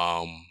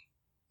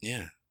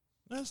 Yeah.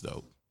 That's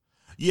dope.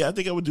 Yeah, I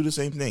think I would do the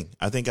same thing.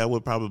 I think I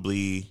would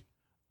probably,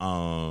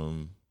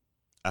 I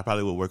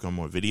probably would work on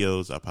more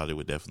videos. I probably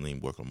would definitely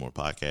work on more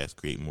podcasts,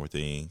 create more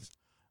things,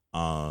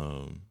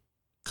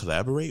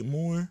 collaborate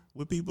more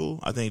with people.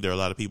 I think there are a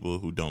lot of people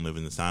who don't live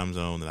in the time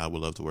zone that I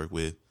would love to work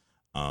with.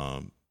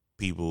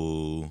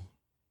 People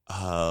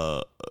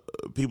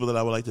that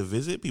I would like to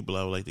visit, people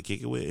I would like to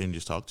kick it with and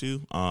just talk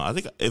to. I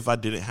think if I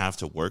didn't have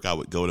to work, I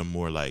would go to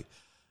more like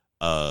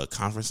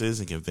conferences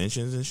and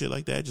conventions and shit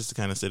like that, just to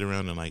kind of sit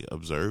around and like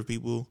observe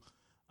people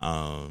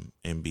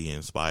and be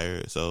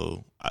inspired.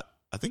 So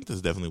I think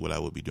that's definitely what I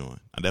would be doing.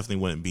 I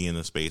definitely wouldn't be in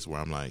a space where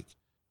I'm like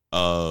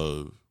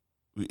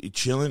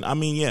chilling. I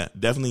mean, yeah,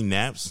 definitely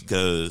naps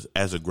because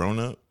as a grown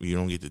up, you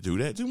don't get to do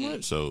that too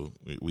much. So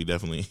we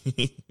definitely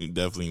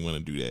definitely want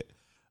to do that.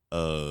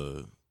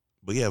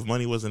 But yeah, if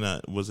money wasn't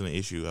an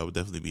issue, I would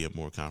definitely be at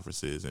more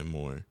conferences and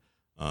more.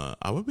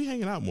 I would be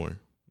hanging out more.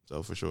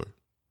 So for sure.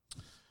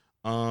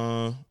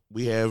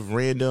 We have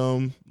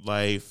random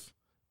life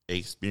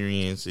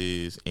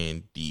experiences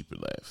and deep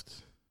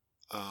left.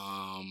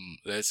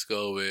 Let's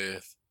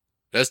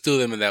do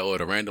them in that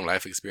order. Random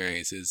life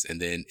experiences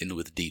and then end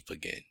with deep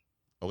again.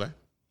 Okay.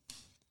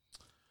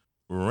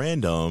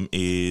 Random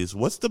is,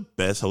 what's the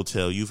best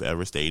hotel you've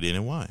ever stayed in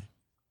and why?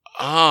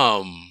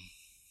 I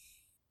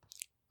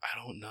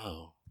don't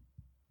know.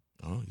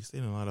 Oh, you stayed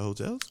in a lot of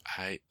hotels?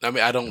 I mean,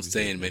 I don't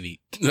stay in many.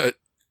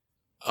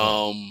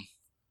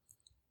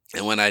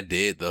 And when I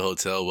did, the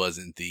hotel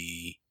wasn't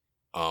the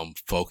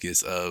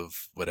focus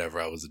of whatever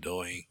I was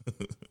doing.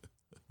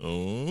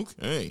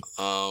 Okay.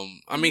 I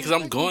mean, because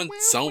I'm going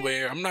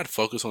somewhere. I'm not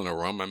focused on the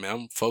room. I mean,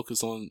 I'm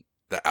focused on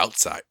the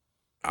outside.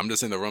 I'm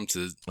just in the room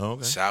to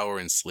shower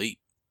and sleep.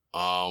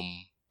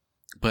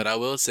 But I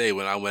will say,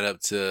 when I went up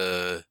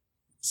to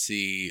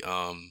see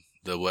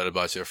the What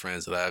About Your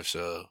Friends live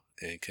show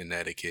in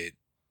Connecticut,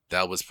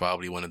 that was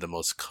probably one of the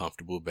most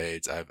comfortable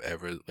beds I've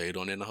ever laid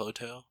on in a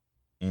hotel.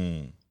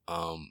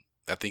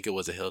 I think it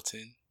was a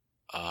Hilton.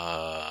 So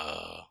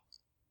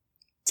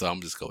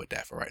I'm just go with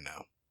that for right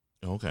now.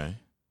 Okay.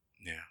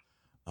 Yeah.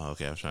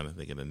 Okay, I was trying to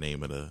think of the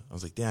name of I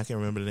was like, damn, I can't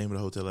remember the name of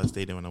the hotel I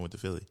stayed in when I went to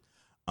Philly.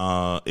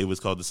 It was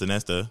called the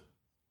Sonesta.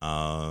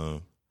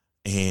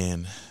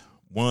 And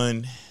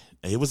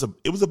it was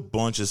a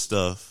bunch of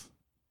stuff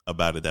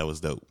about it that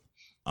was dope.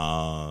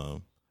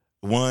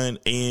 One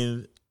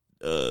in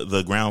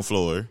the ground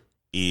floor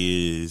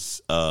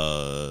is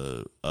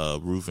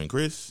Ruth and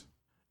Chris,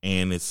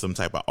 and it's some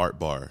type of art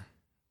bar.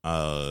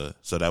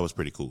 So that was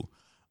pretty cool.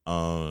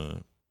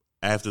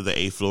 After the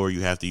 8th floor,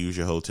 you have to use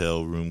your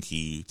hotel room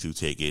key to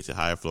take it to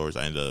higher floors.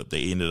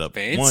 They ended up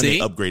Fancy.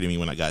 They upgraded me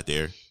when I got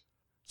there,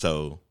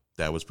 so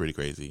that was pretty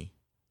crazy.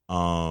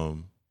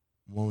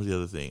 What was the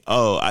other thing?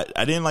 Oh,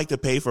 I didn't like to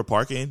pay for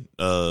parking.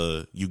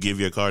 You give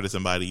your car to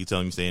somebody, you tell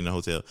them you stay in the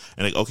hotel,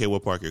 and like, okay, we'll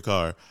park your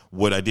car.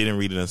 What I didn't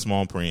read in the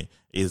small print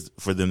is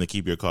for them to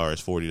keep your car is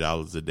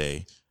 $40 a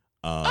day.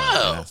 And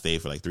I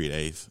stayed for like 3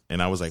 days,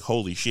 and I was like,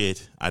 holy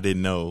shit, I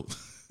didn't know.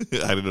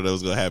 I didn't know that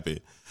was gonna happen.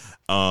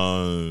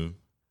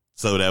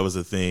 So that was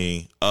a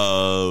thing.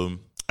 I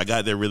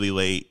got there really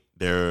late.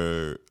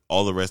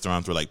 All the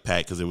restaurants were like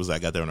packed because I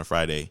got there on a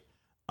Friday.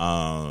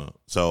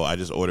 So I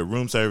just ordered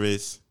room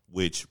service,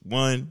 which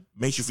one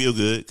makes you feel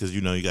good because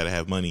you got to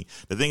have money.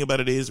 The thing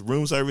about it is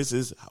room service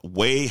is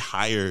way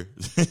higher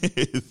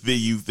than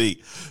you think.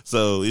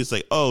 So it's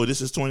like, oh,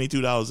 this is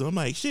 $22. And I'm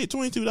like, shit,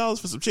 $22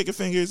 for some chicken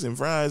fingers and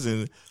fries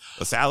and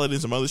a salad and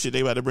some other shit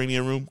they about to bring to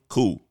your room?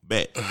 Cool,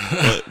 bet.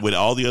 But with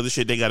all the other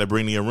shit they got to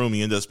bring to your room,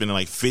 you end up spending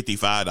like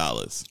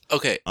 $55.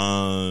 Okay.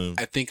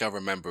 I think I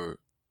remember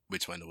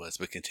which one it was,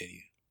 but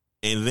continue.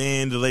 And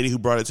then the lady who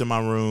brought it to my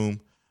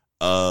room,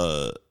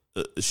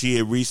 she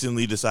had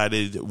recently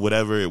decided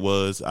whatever it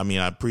was. I mean,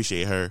 I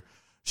appreciate her.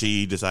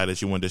 She decided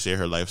she wanted to share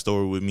her life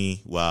story with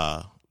me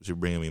while she was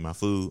bringing me my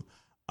food.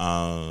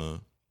 And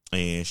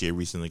she had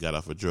recently got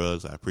off of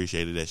drugs. I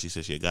appreciated that. She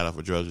said she had got off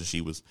of drugs and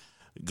she was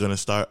going to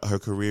start her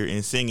career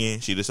in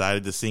singing. She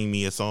decided to sing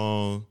me a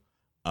song.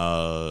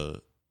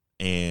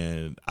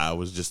 And I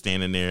was just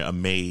standing there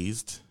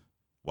amazed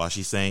while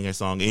she sang her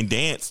song and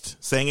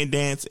sang and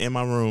danced in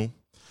my room.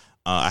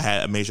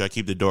 I made sure I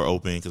keep the door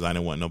open because I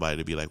didn't want nobody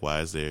to be like,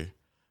 why is there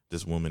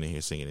this woman in here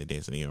singing and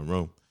dancing in your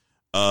room?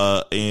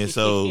 And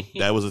so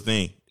that was a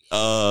thing.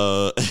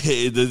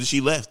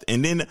 She left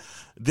and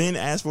then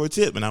asked for a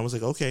tip. And I was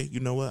like, okay, you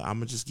know what? I'm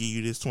going to just give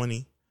you this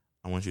 20.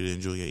 I want you to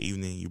enjoy your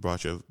evening. You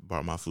brought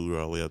my food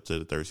all the way up to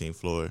the 13th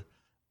floor.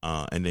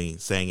 And then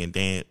sang and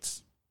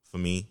danced for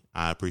me.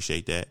 I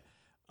appreciate that.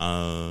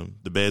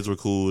 The beds were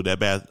cool.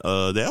 That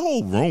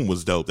whole room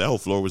was dope. That whole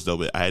floor was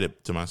dope. I had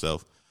it to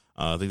myself.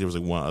 I think there was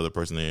like one other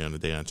person there on the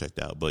day I checked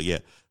out. But yeah,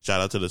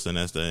 shout out to the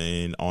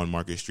Sonesta on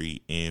Market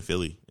Street in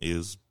Philly. It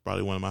was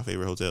probably one of my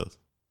favorite hotels.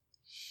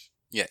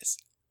 Yes.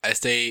 I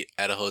stayed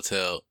at a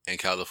hotel in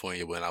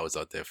California when I was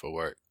out there for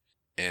work.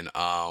 And it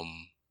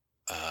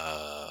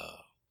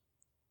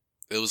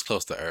was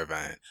close to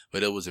Irvine.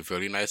 But it was a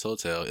really nice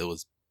hotel. It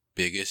was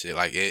biggish. It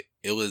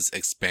was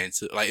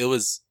expensive. Like it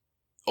was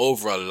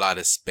over a lot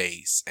of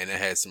space, and it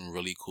had some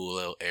really cool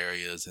little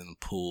areas and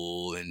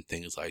pool and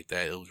things like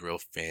that. It was real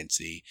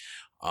fancy,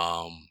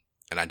 and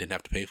I didn't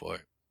have to pay for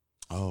it.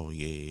 Oh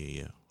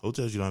yeah.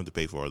 Hotels you don't have to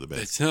pay for are the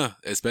best,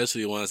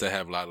 especially ones that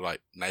have a lot of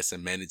like nice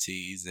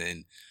amenities,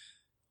 and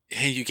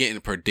you're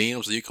getting per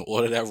diem, so you can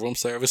order that room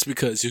service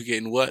because you're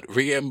getting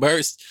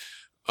reimbursed.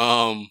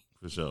 For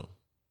sure.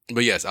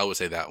 But yes, I would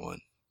say that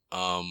one.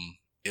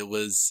 It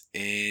was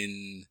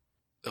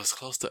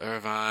close to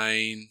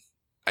Irvine.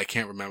 I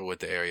can't remember what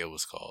the area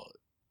was called,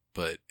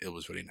 but it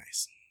was really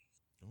nice.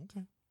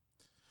 Okay.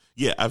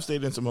 Yeah, I've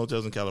stayed in some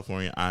hotels in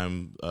California.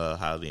 I'm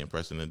highly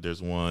impressed in it.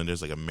 There's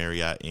like a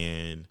Marriott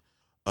in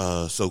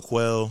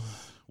Soquel,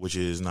 which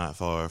is not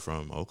far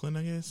from Oakland,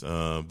 I guess.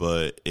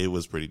 But it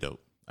was pretty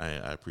dope. I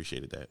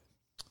appreciated that.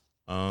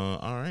 All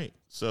right.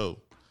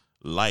 So,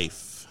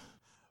 life.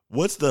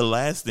 What's the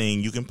last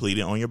thing you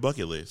completed on your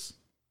bucket list?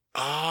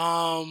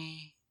 Was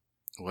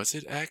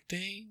it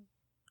acting?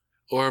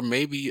 Or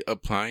maybe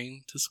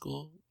applying to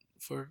school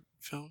for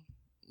film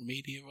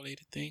media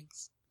related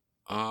things?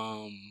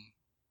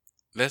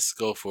 Let's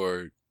go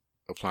for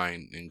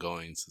applying and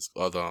going to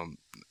school. Although I'm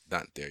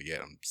not there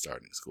yet. I'm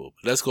starting school.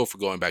 But let's go for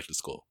going back to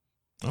school.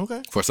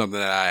 Okay. For something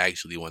that I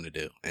actually want to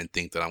do and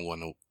think that I'm going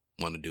to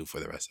want to do for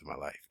the rest of my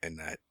life, and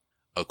not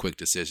a quick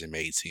decision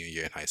made senior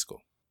year in high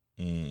school.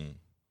 No,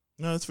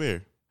 that's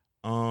fair.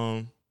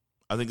 I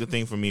think the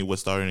thing for me was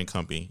starting a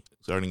company.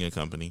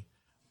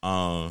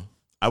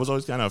 I was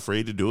always kind of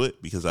afraid to do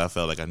it because I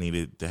felt like I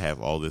needed to have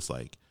all this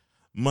like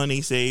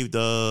money saved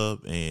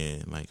up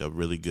and like a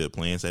really good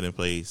plan set in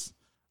place.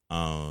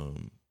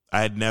 I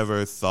had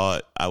never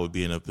thought I would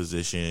be in a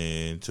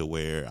position to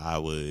where I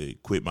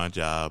would quit my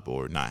job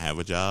or not have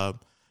a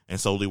job and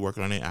solely work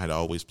on it. I had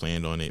always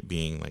planned on it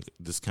being like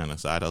this kind of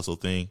side hustle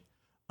thing,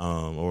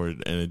 or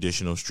an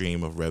additional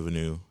stream of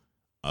revenue.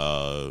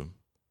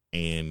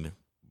 And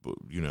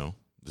you know,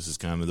 this is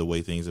kind of the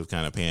way things have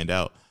kind of panned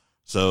out.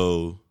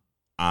 So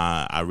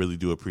I really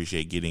do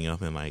appreciate getting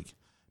up and like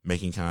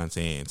making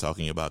content and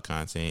talking about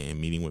content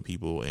and meeting with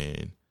people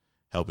and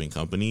helping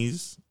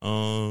companies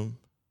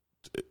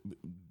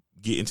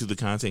get into the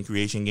content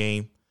creation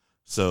game.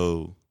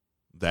 So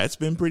that's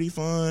been pretty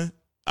fun.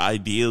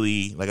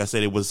 Ideally, like I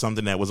said, it was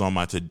something that was on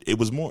my it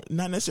was more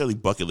not necessarily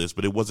bucket list,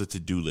 but it was a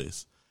to-do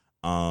list.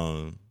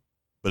 But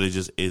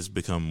it's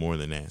become more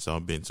than that. So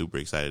I've been super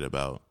excited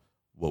about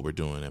what we're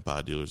doing at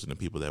Pod Dealers and the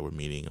people that we're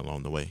meeting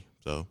along the way.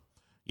 So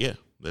yeah,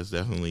 that's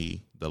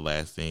definitely the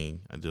last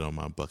thing I did on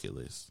my bucket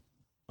list.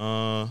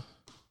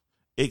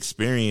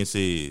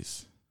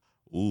 Experiences.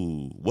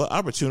 Ooh, what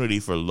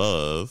opportunity for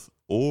love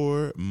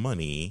or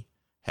money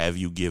have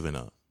you given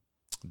up?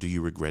 Do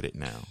you regret it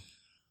now?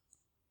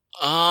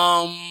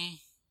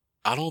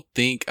 I don't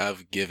think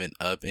I've given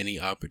up any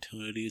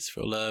opportunities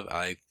for love.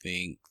 I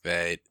think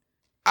that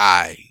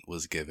I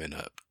was given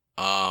up.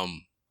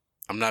 I'm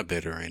not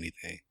bitter or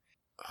anything.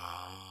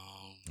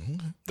 Okay.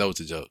 That was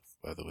a joke,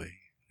 by the way.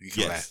 You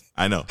can laugh.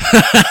 I know.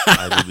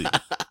 I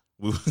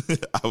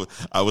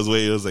was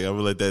waiting. I was like, I'm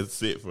gonna let that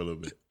sit for a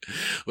little bit.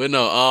 But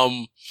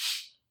no,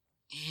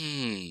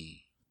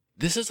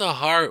 this is a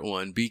hard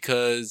one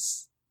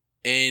because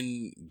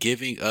in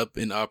giving up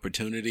an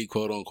opportunity,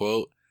 quote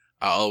unquote,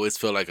 I always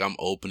feel like I'm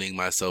opening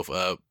myself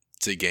up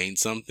to gain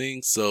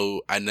something.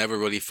 So I never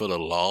really feel a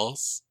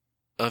loss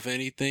of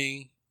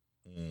anything.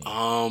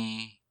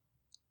 I'm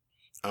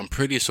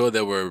pretty sure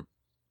there were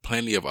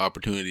plenty of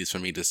opportunities for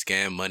me to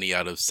scam money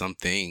out of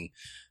something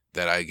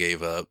that I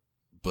gave up,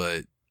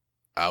 but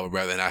I would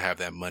rather not have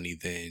that money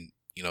than,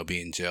 you know, be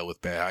in jail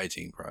with bad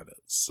hygiene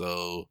products.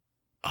 So,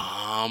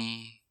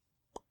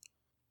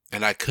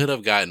 and I could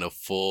have gotten a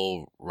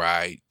full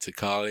ride to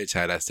college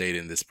had I stayed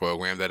in this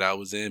program that I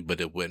was in, but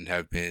it wouldn't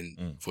have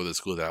been for the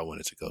school that I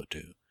wanted to go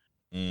to.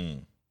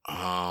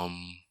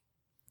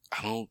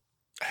 I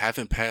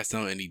haven't passed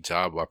on any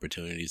job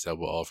opportunities that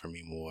will offer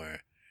me more.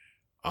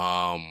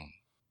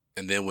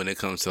 And then when it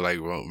comes to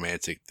like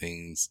romantic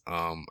things,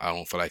 I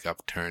don't feel like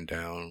I've turned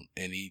down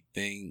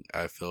anything.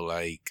 I feel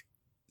like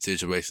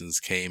situations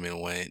came and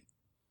went,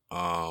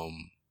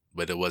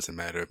 but it wasn't a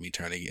matter of me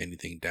turning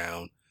anything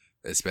down,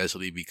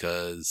 especially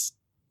because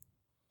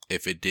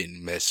if it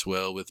didn't mesh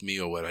well with me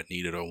or what I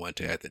needed or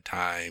wanted at the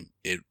time,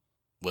 it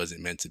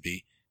wasn't meant to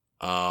be.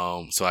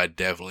 So I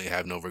definitely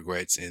have no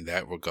regrets in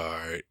that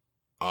regard.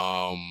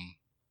 And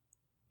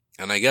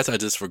I guess I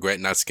just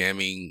regret not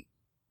scamming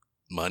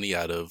money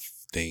out of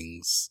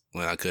things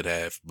when I could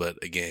have. But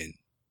again,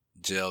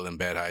 gel and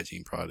bad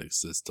hygiene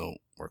products just don't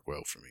work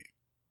well for me.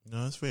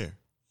 No, that's fair.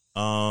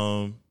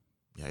 Yeah,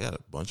 I got a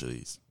bunch of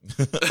these.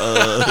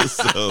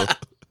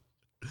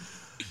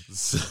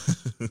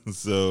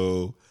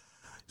 So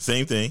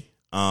same thing.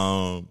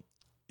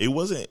 It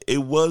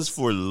was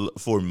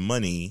for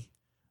money.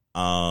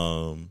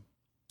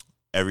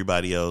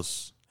 Everybody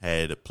else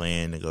had a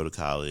plan to go to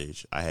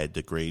college. I had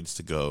the grades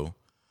to go,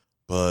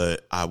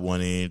 but I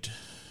wanted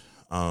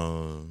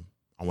to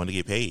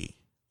get paid.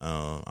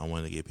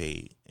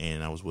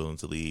 And I was willing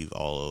to leave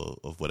all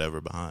of whatever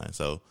behind.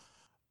 So,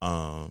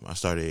 I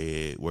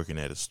started working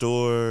at a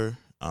store.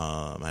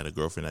 I had a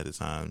girlfriend at the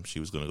time. She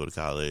was going to go to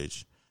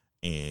college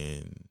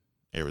in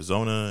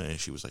Arizona, and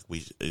she was like,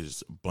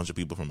 there's a bunch of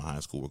people from high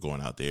school were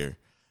going out there,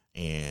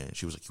 and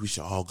she was like, we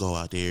should all go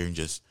out there and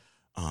just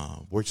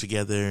work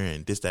together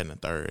and this, that, and the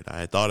third.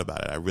 I had thought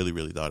about it. I really,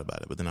 really thought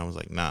about it. But then I was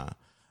like, nah.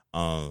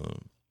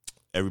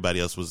 Everybody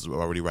else was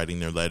already writing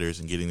their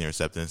letters and getting their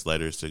acceptance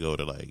letters to go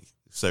to like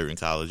certain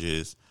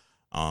colleges.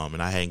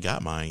 And I hadn't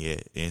got mine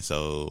yet. And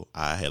so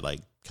I had like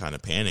kind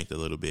of panicked a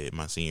little bit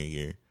my senior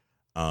year.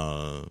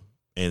 And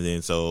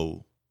then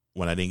so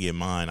when I didn't get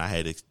mine, I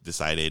had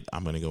decided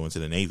I'm going to go into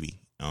the Navy.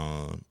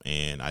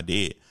 And I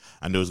did.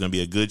 I knew it was going to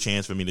be a good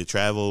chance for me to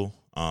travel.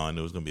 I knew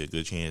it was going to be a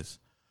good chance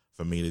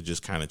for me to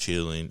just kind of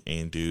chill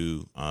and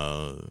do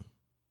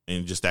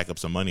and just stack up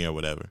some money or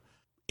whatever.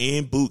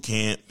 In boot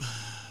camp,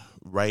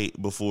 right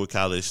before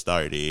college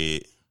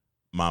started,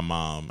 my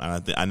mom,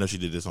 and I know she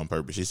did this on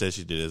purpose. She said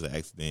she did it as an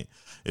accident.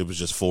 It was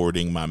just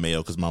forwarding my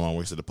mail because my mom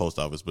works at the post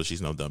office, but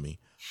she's no dummy.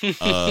 She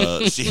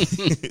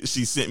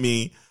sent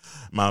me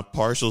my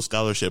partial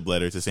scholarship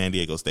letter to San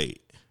Diego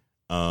State.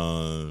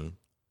 And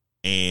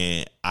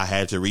I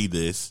had to read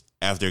this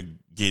after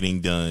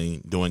getting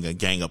done doing a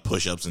gang of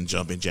push-ups and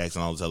jumping jacks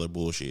and all this other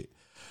bullshit.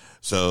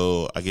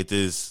 So I get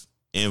this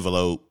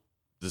envelope,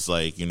 just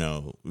like, you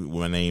know, with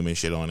my name and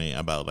shit on it,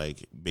 about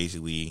like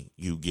basically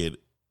you get,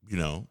 you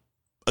know,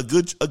 a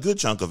good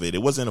chunk of it.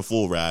 It wasn't a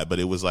full ride, but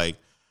it was like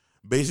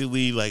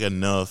basically like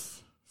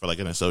enough for like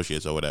an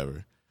associate's or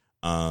whatever.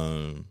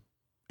 And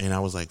I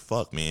was like,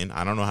 fuck, man,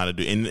 I don't know how to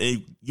do it. And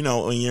you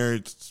know, when you're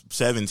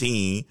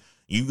 17,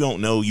 you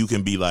don't know you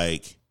can be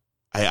like,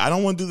 hey, I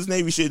don't want to do this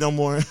Navy shit no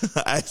more.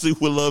 I actually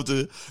would love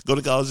to go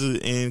to college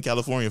in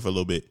California for a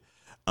little bit.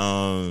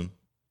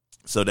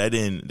 So that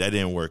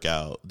didn't work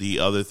out. The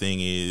other thing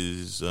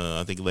is,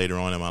 I think later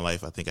on in my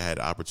life, I think I had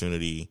the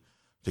opportunity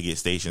to get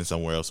stationed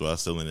somewhere else while I was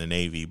still in the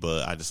Navy,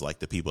 but I just liked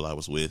the people I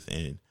was with,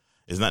 and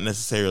it's not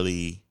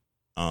necessarily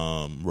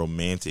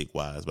romantic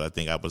wise, but I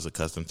think I was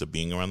accustomed to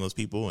being around those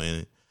people.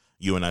 And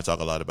you and I talk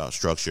a lot about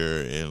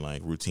structure and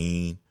like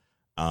routine.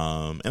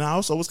 And I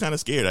also was kind of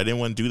scared. I didn't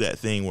want to do that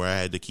thing where I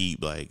had to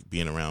keep like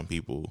being around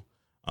people,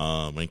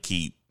 and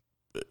keep,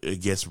 I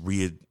guess,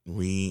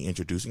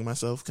 reintroducing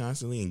myself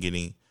constantly and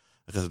getting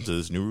accustomed to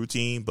this new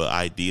routine. But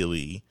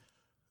ideally,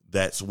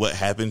 that's what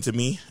happened to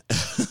me.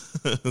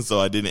 So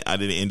I didn't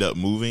end up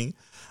moving.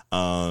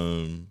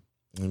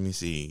 Let me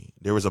see.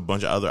 There was a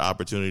bunch of other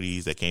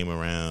opportunities that came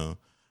around.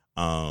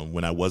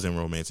 When I was in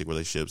romantic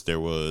relationships, there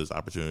was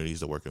opportunities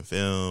to work in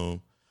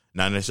film,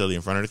 not necessarily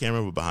in front of the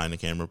camera, but behind the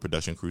camera,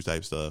 production crew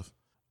type stuff.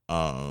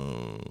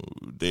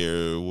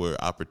 There were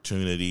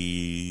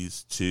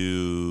opportunities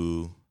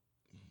to,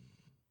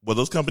 well,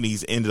 those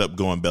companies ended up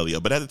going belly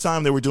up, but at the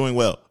time they were doing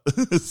well.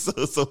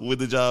 so when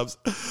the jobs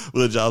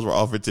were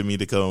offered to me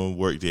to come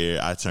work there,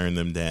 I turned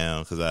them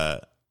down because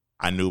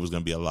I knew it was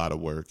going to be a lot of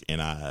work,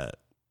 and I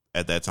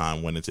at that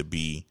time wanted to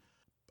be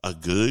a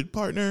good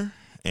partner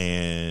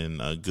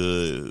and a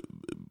good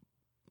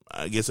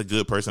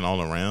person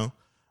all around.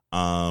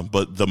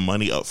 But the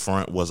money up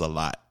front was a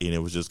lot, and it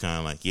was just kind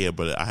of like, yeah,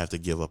 but I have to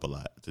give up a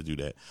lot to do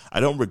that. I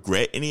don't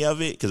regret any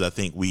of it because I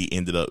think we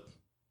ended up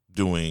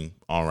doing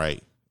all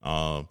right.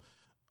 All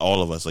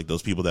of us, like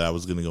those people that I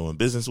was going to go in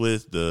business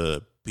with,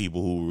 the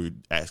people who were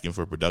asking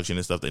for production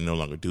and stuff, they no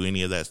longer do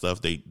any of that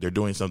stuff. They're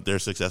doing something. They're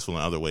successful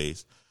in other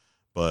ways.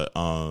 But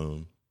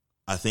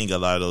I think a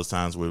lot of those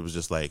times where it was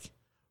just like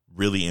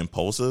really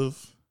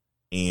impulsive,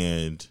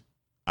 and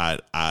I'm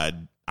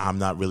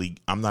not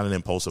an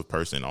impulsive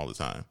person all the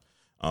time,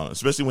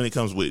 especially when it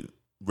comes with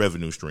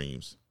revenue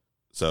streams.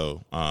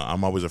 So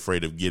I'm always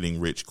afraid of getting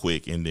rich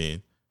quick and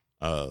then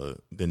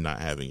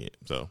not having it.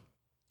 So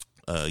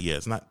yeah,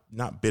 it's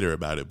not bitter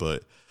about it,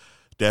 but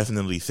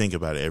definitely think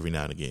about it every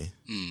now and again.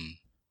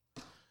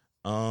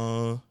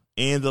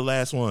 And the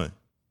last one,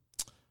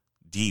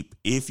 Deep.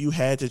 If you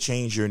had to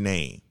change your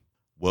name,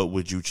 what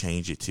would you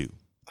change it to?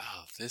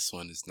 Oh, this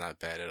one is not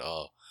bad at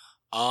all.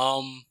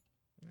 I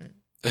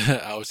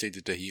would change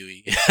it to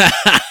Huey.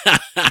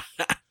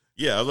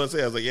 Yeah, I was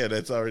gonna say, yeah,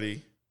 that's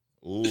already.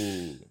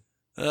 Ooh.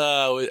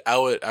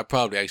 I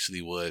probably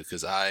actually would,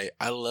 because I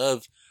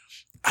love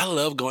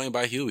going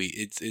by Huey.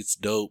 It's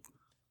dope.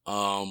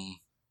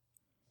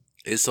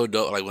 It's so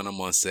dope. Like when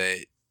I'm on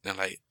set, and I'm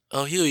like,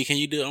 oh, Huey, can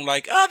you do it? I'm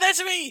like, oh,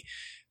 that's me.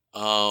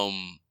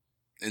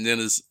 And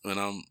then it's when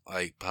I'm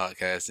like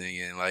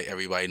podcasting and like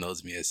everybody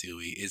knows me as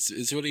Huey.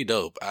 It's really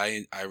dope.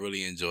 I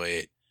really enjoy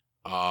it.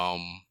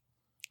 And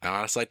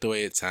I just like the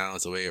way it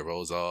sounds, the way it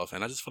rolls off,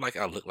 and I just feel like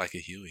I look like a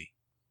Huey.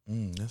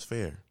 That's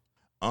fair.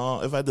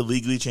 If I had to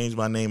legally change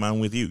my name, I'm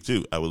with you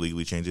too. I would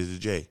legally change it to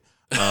Jay.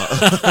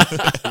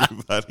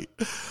 Everybody.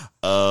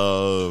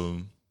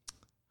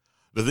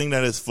 The thing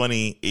that is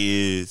funny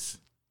is,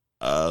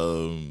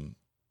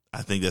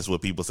 I think that's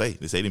what people say.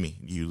 They say to me,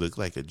 "You look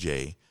like a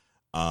Jay,"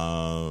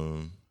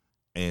 and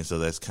so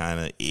that's kind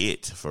of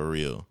it for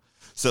real.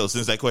 So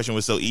since that question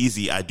was so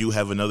easy, I do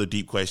have another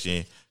deep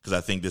question, because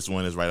I think this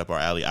one is right up our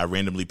alley. I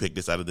randomly picked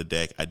this out of the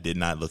deck. I did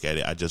not look at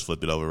it. I just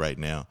flipped it over right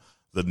now.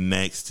 The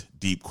next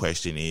deep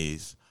question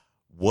is,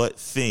 what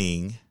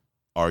thing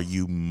are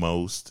you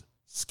most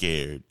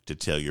scared to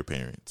tell your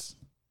parents?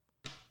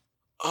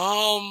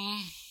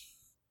 I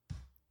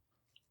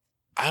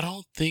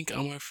don't think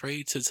I'm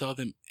afraid to tell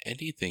them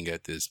anything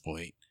at this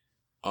point.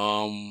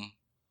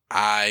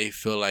 I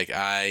feel like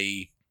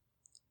I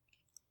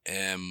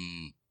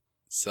am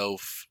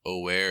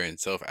self-aware and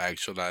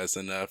self-actualized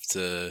enough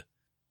to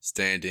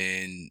stand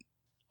in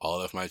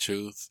all of my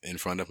truth in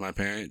front of my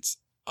parents.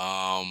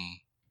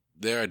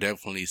 There are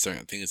definitely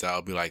certain things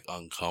I'll be like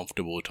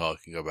uncomfortable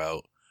talking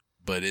about,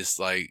 but it's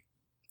like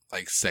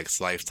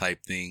sex life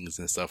type things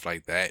and stuff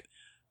like that.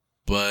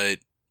 But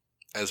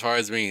as far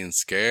as being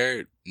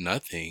scared,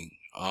 nothing.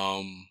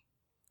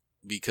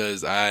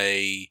 because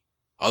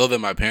although they're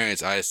my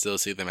parents, I still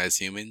see them as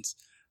humans.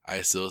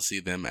 I still see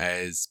them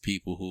as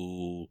people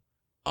who,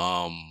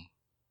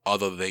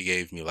 although they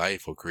gave me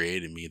life or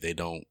created me, they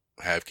don't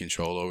have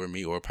control over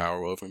me or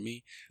power over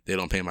me. They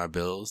don't pay my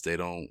bills. They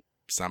don't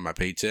sign my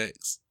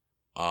paychecks.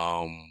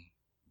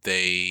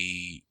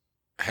 They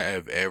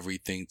have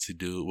everything to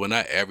do. Well,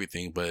 not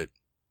everything, but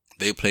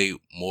they play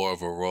more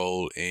of a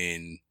role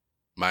in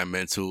my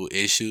mental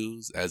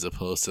issues as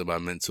opposed to my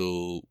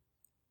mental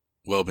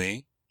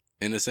well-being,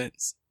 in a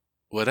sense.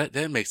 Well,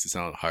 that makes it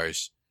sound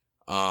harsh.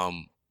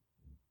 I'm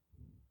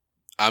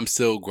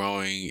still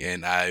growing,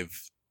 and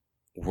I've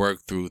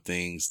worked through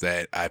things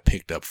that I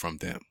picked up from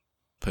them.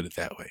 Put it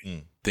that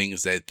way.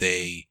 Things that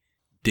they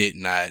could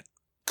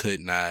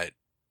not,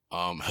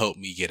 help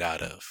me get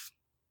out of.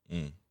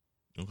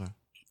 Okay.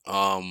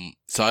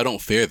 So I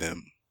don't fear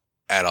them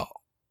at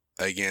all.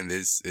 Again,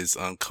 this is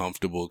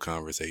uncomfortable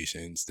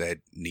conversations that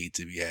need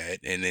to be had,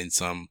 and then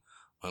some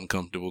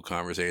uncomfortable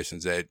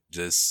conversations that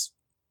just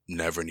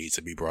never need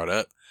to be brought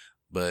up.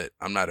 But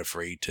I'm not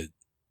afraid to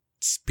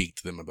speak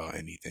to them about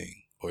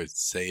anything or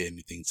say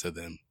anything to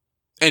them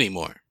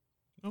anymore.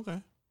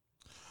 Okay.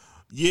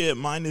 Yeah,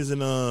 mine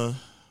isn't a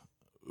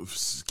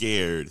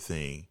scared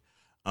thing.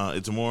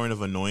 It's more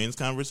of an annoyance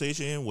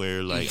conversation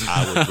where, like,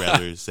 I would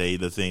rather say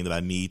the thing that I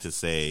need to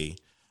say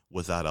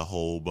without a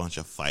whole bunch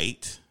of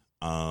fight.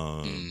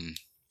 And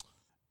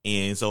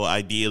so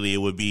ideally it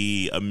would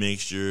be a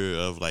mixture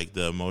of, like,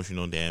 the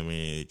emotional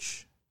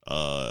damage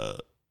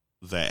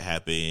that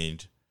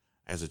happened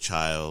as a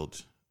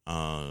child.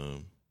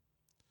 And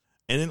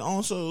then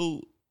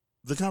also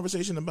the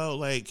conversation about,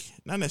 like,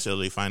 not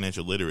necessarily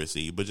financial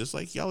literacy, but just,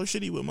 like, y'all are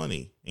shitty with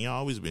money. And y'all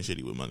always been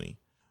shitty with money.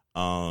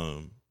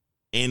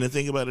 And the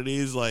thing about it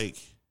is, like,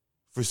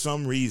 for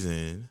some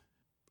reason,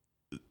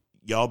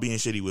 y'all being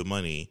shitty with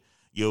money,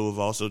 you have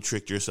also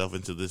tricked yourself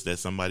into this that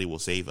somebody will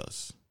save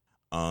us.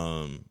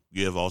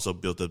 You have also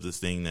built up this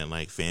thing that,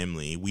 like,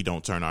 family, we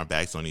don't turn our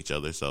backs on each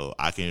other, so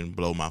I can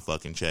blow my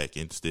fucking check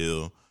and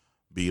still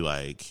be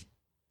like,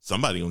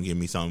 somebody gonna give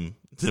me something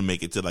to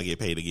make it till I get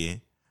paid again.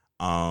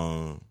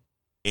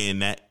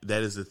 And that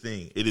is the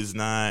thing.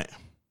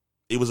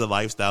 It was a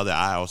lifestyle that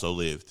I also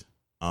lived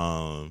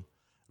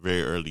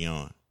very early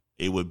on.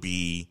 It would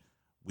be,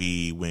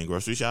 we went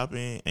grocery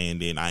shopping, and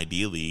then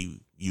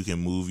ideally you can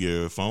move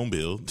your phone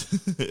bill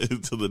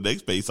to the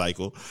next pay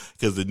cycle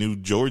because the new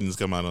Jordans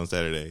come out on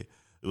Saturday.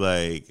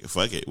 Like,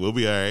 fuck it, we'll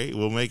be all right.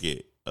 We'll make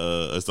it.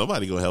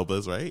 Somebody gonna help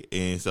us, right?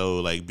 And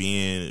so, like,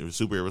 being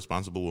super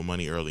irresponsible with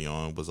money early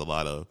on was a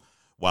lot of,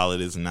 while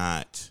it is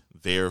not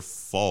their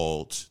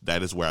fault,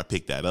 that is where I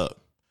picked that up.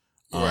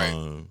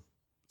 Right.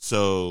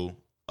 So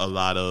a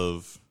lot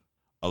of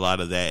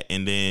that,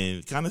 and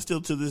then kind of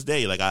still to this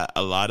day, like,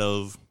 a lot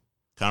of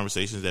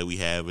conversations that we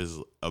have is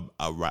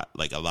a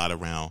lot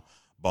around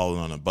balling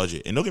on a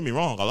budget. And don't get me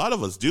wrong, a lot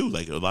of us do.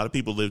 Like, a lot of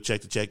people live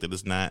check to check. That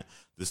it's not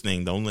this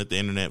thing. Don't let the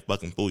internet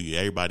fucking fool you.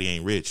 Everybody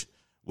ain't rich.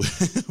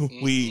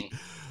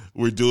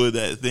 We're doing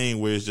that thing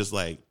where it's just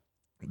like,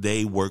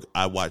 they work.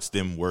 I watched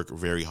them work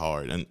very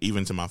hard, and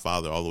even to my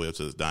father, all the way up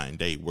to his dying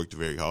day, worked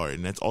very hard.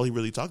 And that's all he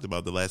really talked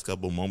about. The last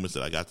couple of moments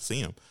that I got to see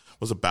him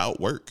was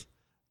about work,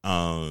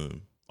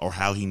 or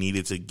how he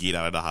needed to get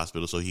out of the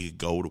hospital so he could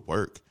go to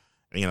work.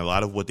 And a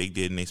lot of what they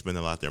did and they spent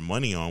a lot of their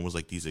money on was,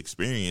 like, these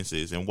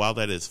experiences. And while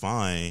that is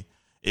fine,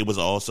 it was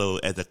also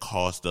at the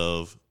cost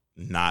of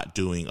not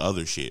doing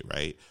other shit,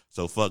 right?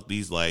 So fuck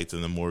these lights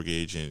and the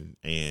mortgage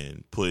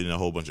and putting a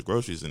whole bunch of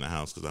groceries in the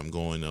house because I'm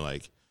going to,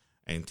 like,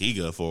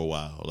 Antigua for a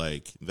while,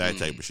 like, that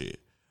type of shit.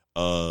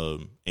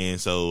 And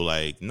so,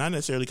 like, not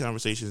necessarily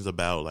conversations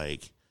about,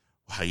 like,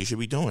 how you should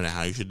be doing it,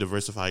 how you should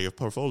diversify your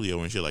portfolio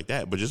and shit like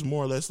that, but just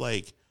more or less,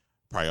 like,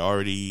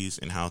 priorities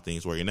and how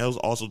things work. And that was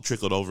also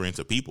trickled over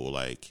into people,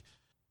 like,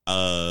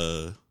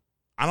 I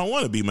don't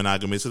want to be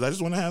monogamous because I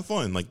just want to have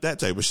fun, like, that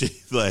type of shit.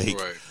 Like,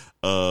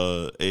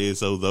 right. And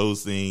so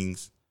those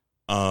things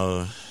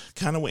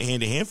kind of went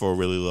hand in hand for a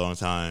really long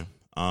time.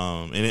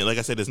 And it, like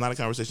I said, it's not a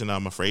conversation that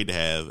I'm afraid to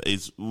have.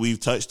 We've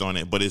touched on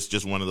it, but it's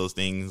just one of those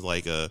things,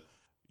 like,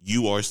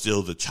 you are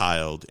still the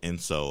child, and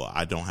so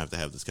I don't have to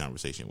have this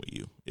conversation with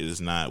you. It is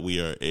not,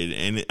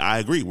 and I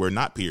agree, we're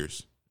not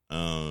peers.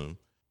 And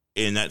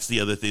that's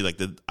the other thing, like,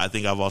 I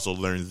think I've also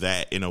learned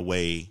that in a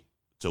way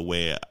to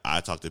where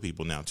I talk to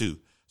people now too.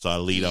 So I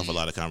lead off a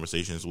lot of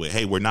conversations with,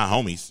 hey, we're not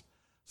homies.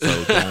 So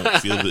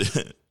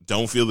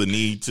don't feel the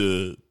need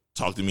to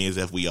talk to me as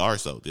if we are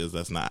so, because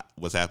that's not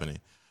what's happening.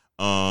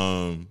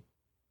 And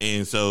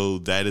so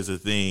that is a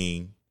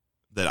thing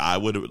that I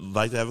would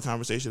like to have a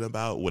conversation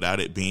about without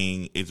it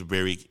being, it's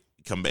very,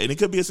 and it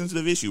could be a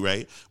sensitive issue,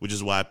 right? Which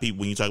is why people,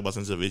 when you talk about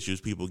sensitive issues,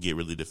 people get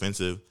really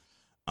defensive.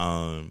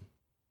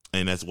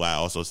 And that's why I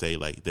also say,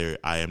 like,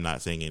 I am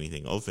not saying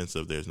anything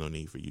offensive. There's no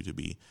need for you to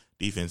be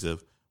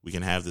defensive. We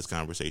can have this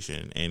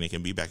conversation and it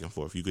can be back and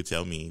forth. You could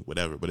tell me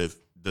whatever, but if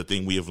the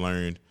thing we have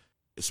learned,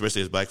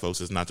 especially as Black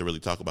folks, is not to really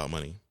talk about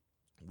money.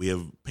 We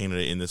have painted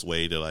it in this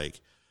way to, like,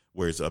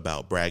 where it's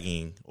about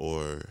bragging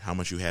or how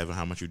much you have and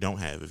how much you don't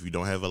have. If you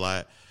don't have a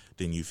lot,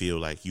 then you feel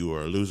like you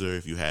are a loser.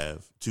 If you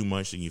have too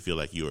much, then you feel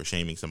like you are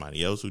shaming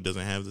somebody else who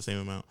doesn't have the same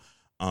amount.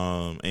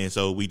 And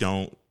so we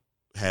don't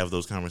have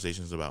those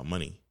conversations about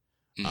money.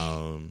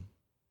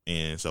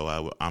 And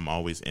so I'm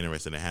always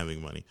interested in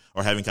having money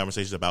or having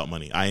conversations about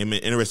money. I am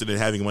interested in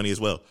having money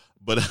as well,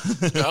 but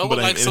I would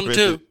like some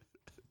too.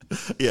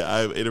 Yeah,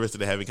 I'm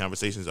interested in having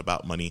conversations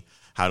about money.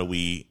 How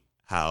we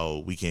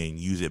can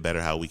use it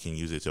better, how we can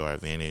use it to our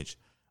advantage,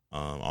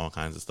 all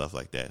kinds of stuff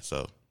like that.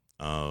 So,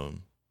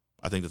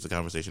 I think that's a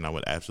conversation I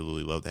would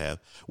absolutely love to have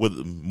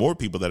with more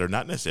people that are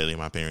not necessarily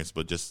my parents,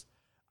 but just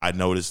I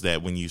noticed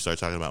that when you start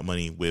talking about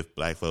money with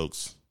Black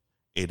folks,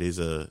 it is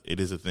a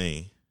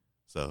thing.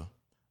 So,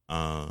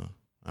 I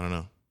don't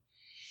know.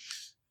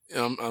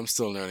 I'm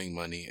still learning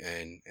money,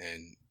 and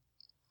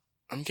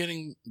I'm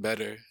getting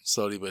better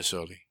slowly but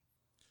surely.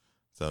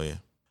 So yeah,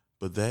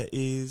 but that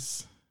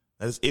is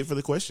it for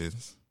the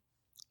questions.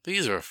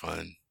 These are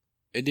fun.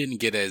 It didn't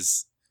get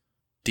as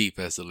deep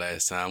as the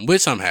last time,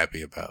 which I'm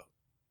happy about.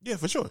 Yeah,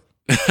 for sure.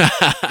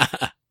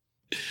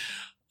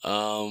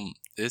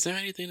 Is there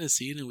anything to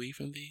seed and weed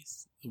from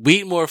these?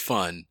 Seed more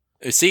fun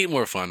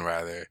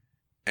rather,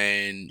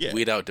 and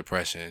weed out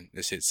depression.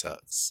 This shit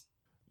sucks.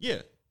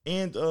 Yeah,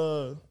 and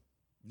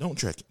don't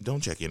check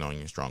in on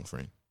your strong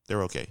friend.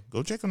 They're okay.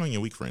 Go check in on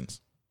your weak friends.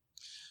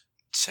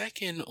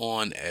 Check in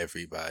on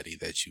everybody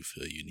that you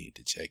feel you need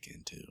to check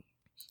into.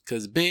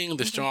 Because being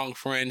the strong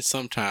friend,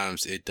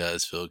 sometimes it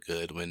does feel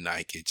good when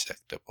I get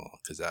checked up on,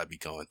 because I be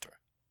going through.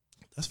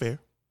 That's fair.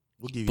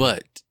 We'll give you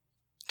But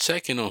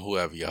check in on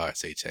whoever your heart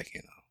say check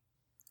in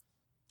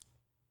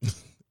on.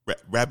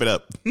 Wrap it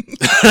up.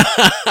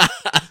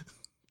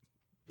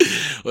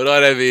 With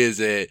all that being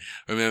said,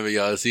 remember,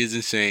 y'all,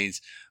 seasons change,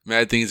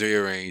 mad things are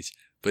rearranged,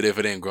 but if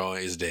it ain't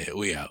growing, it's dead.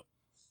 We out.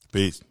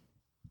 Peace.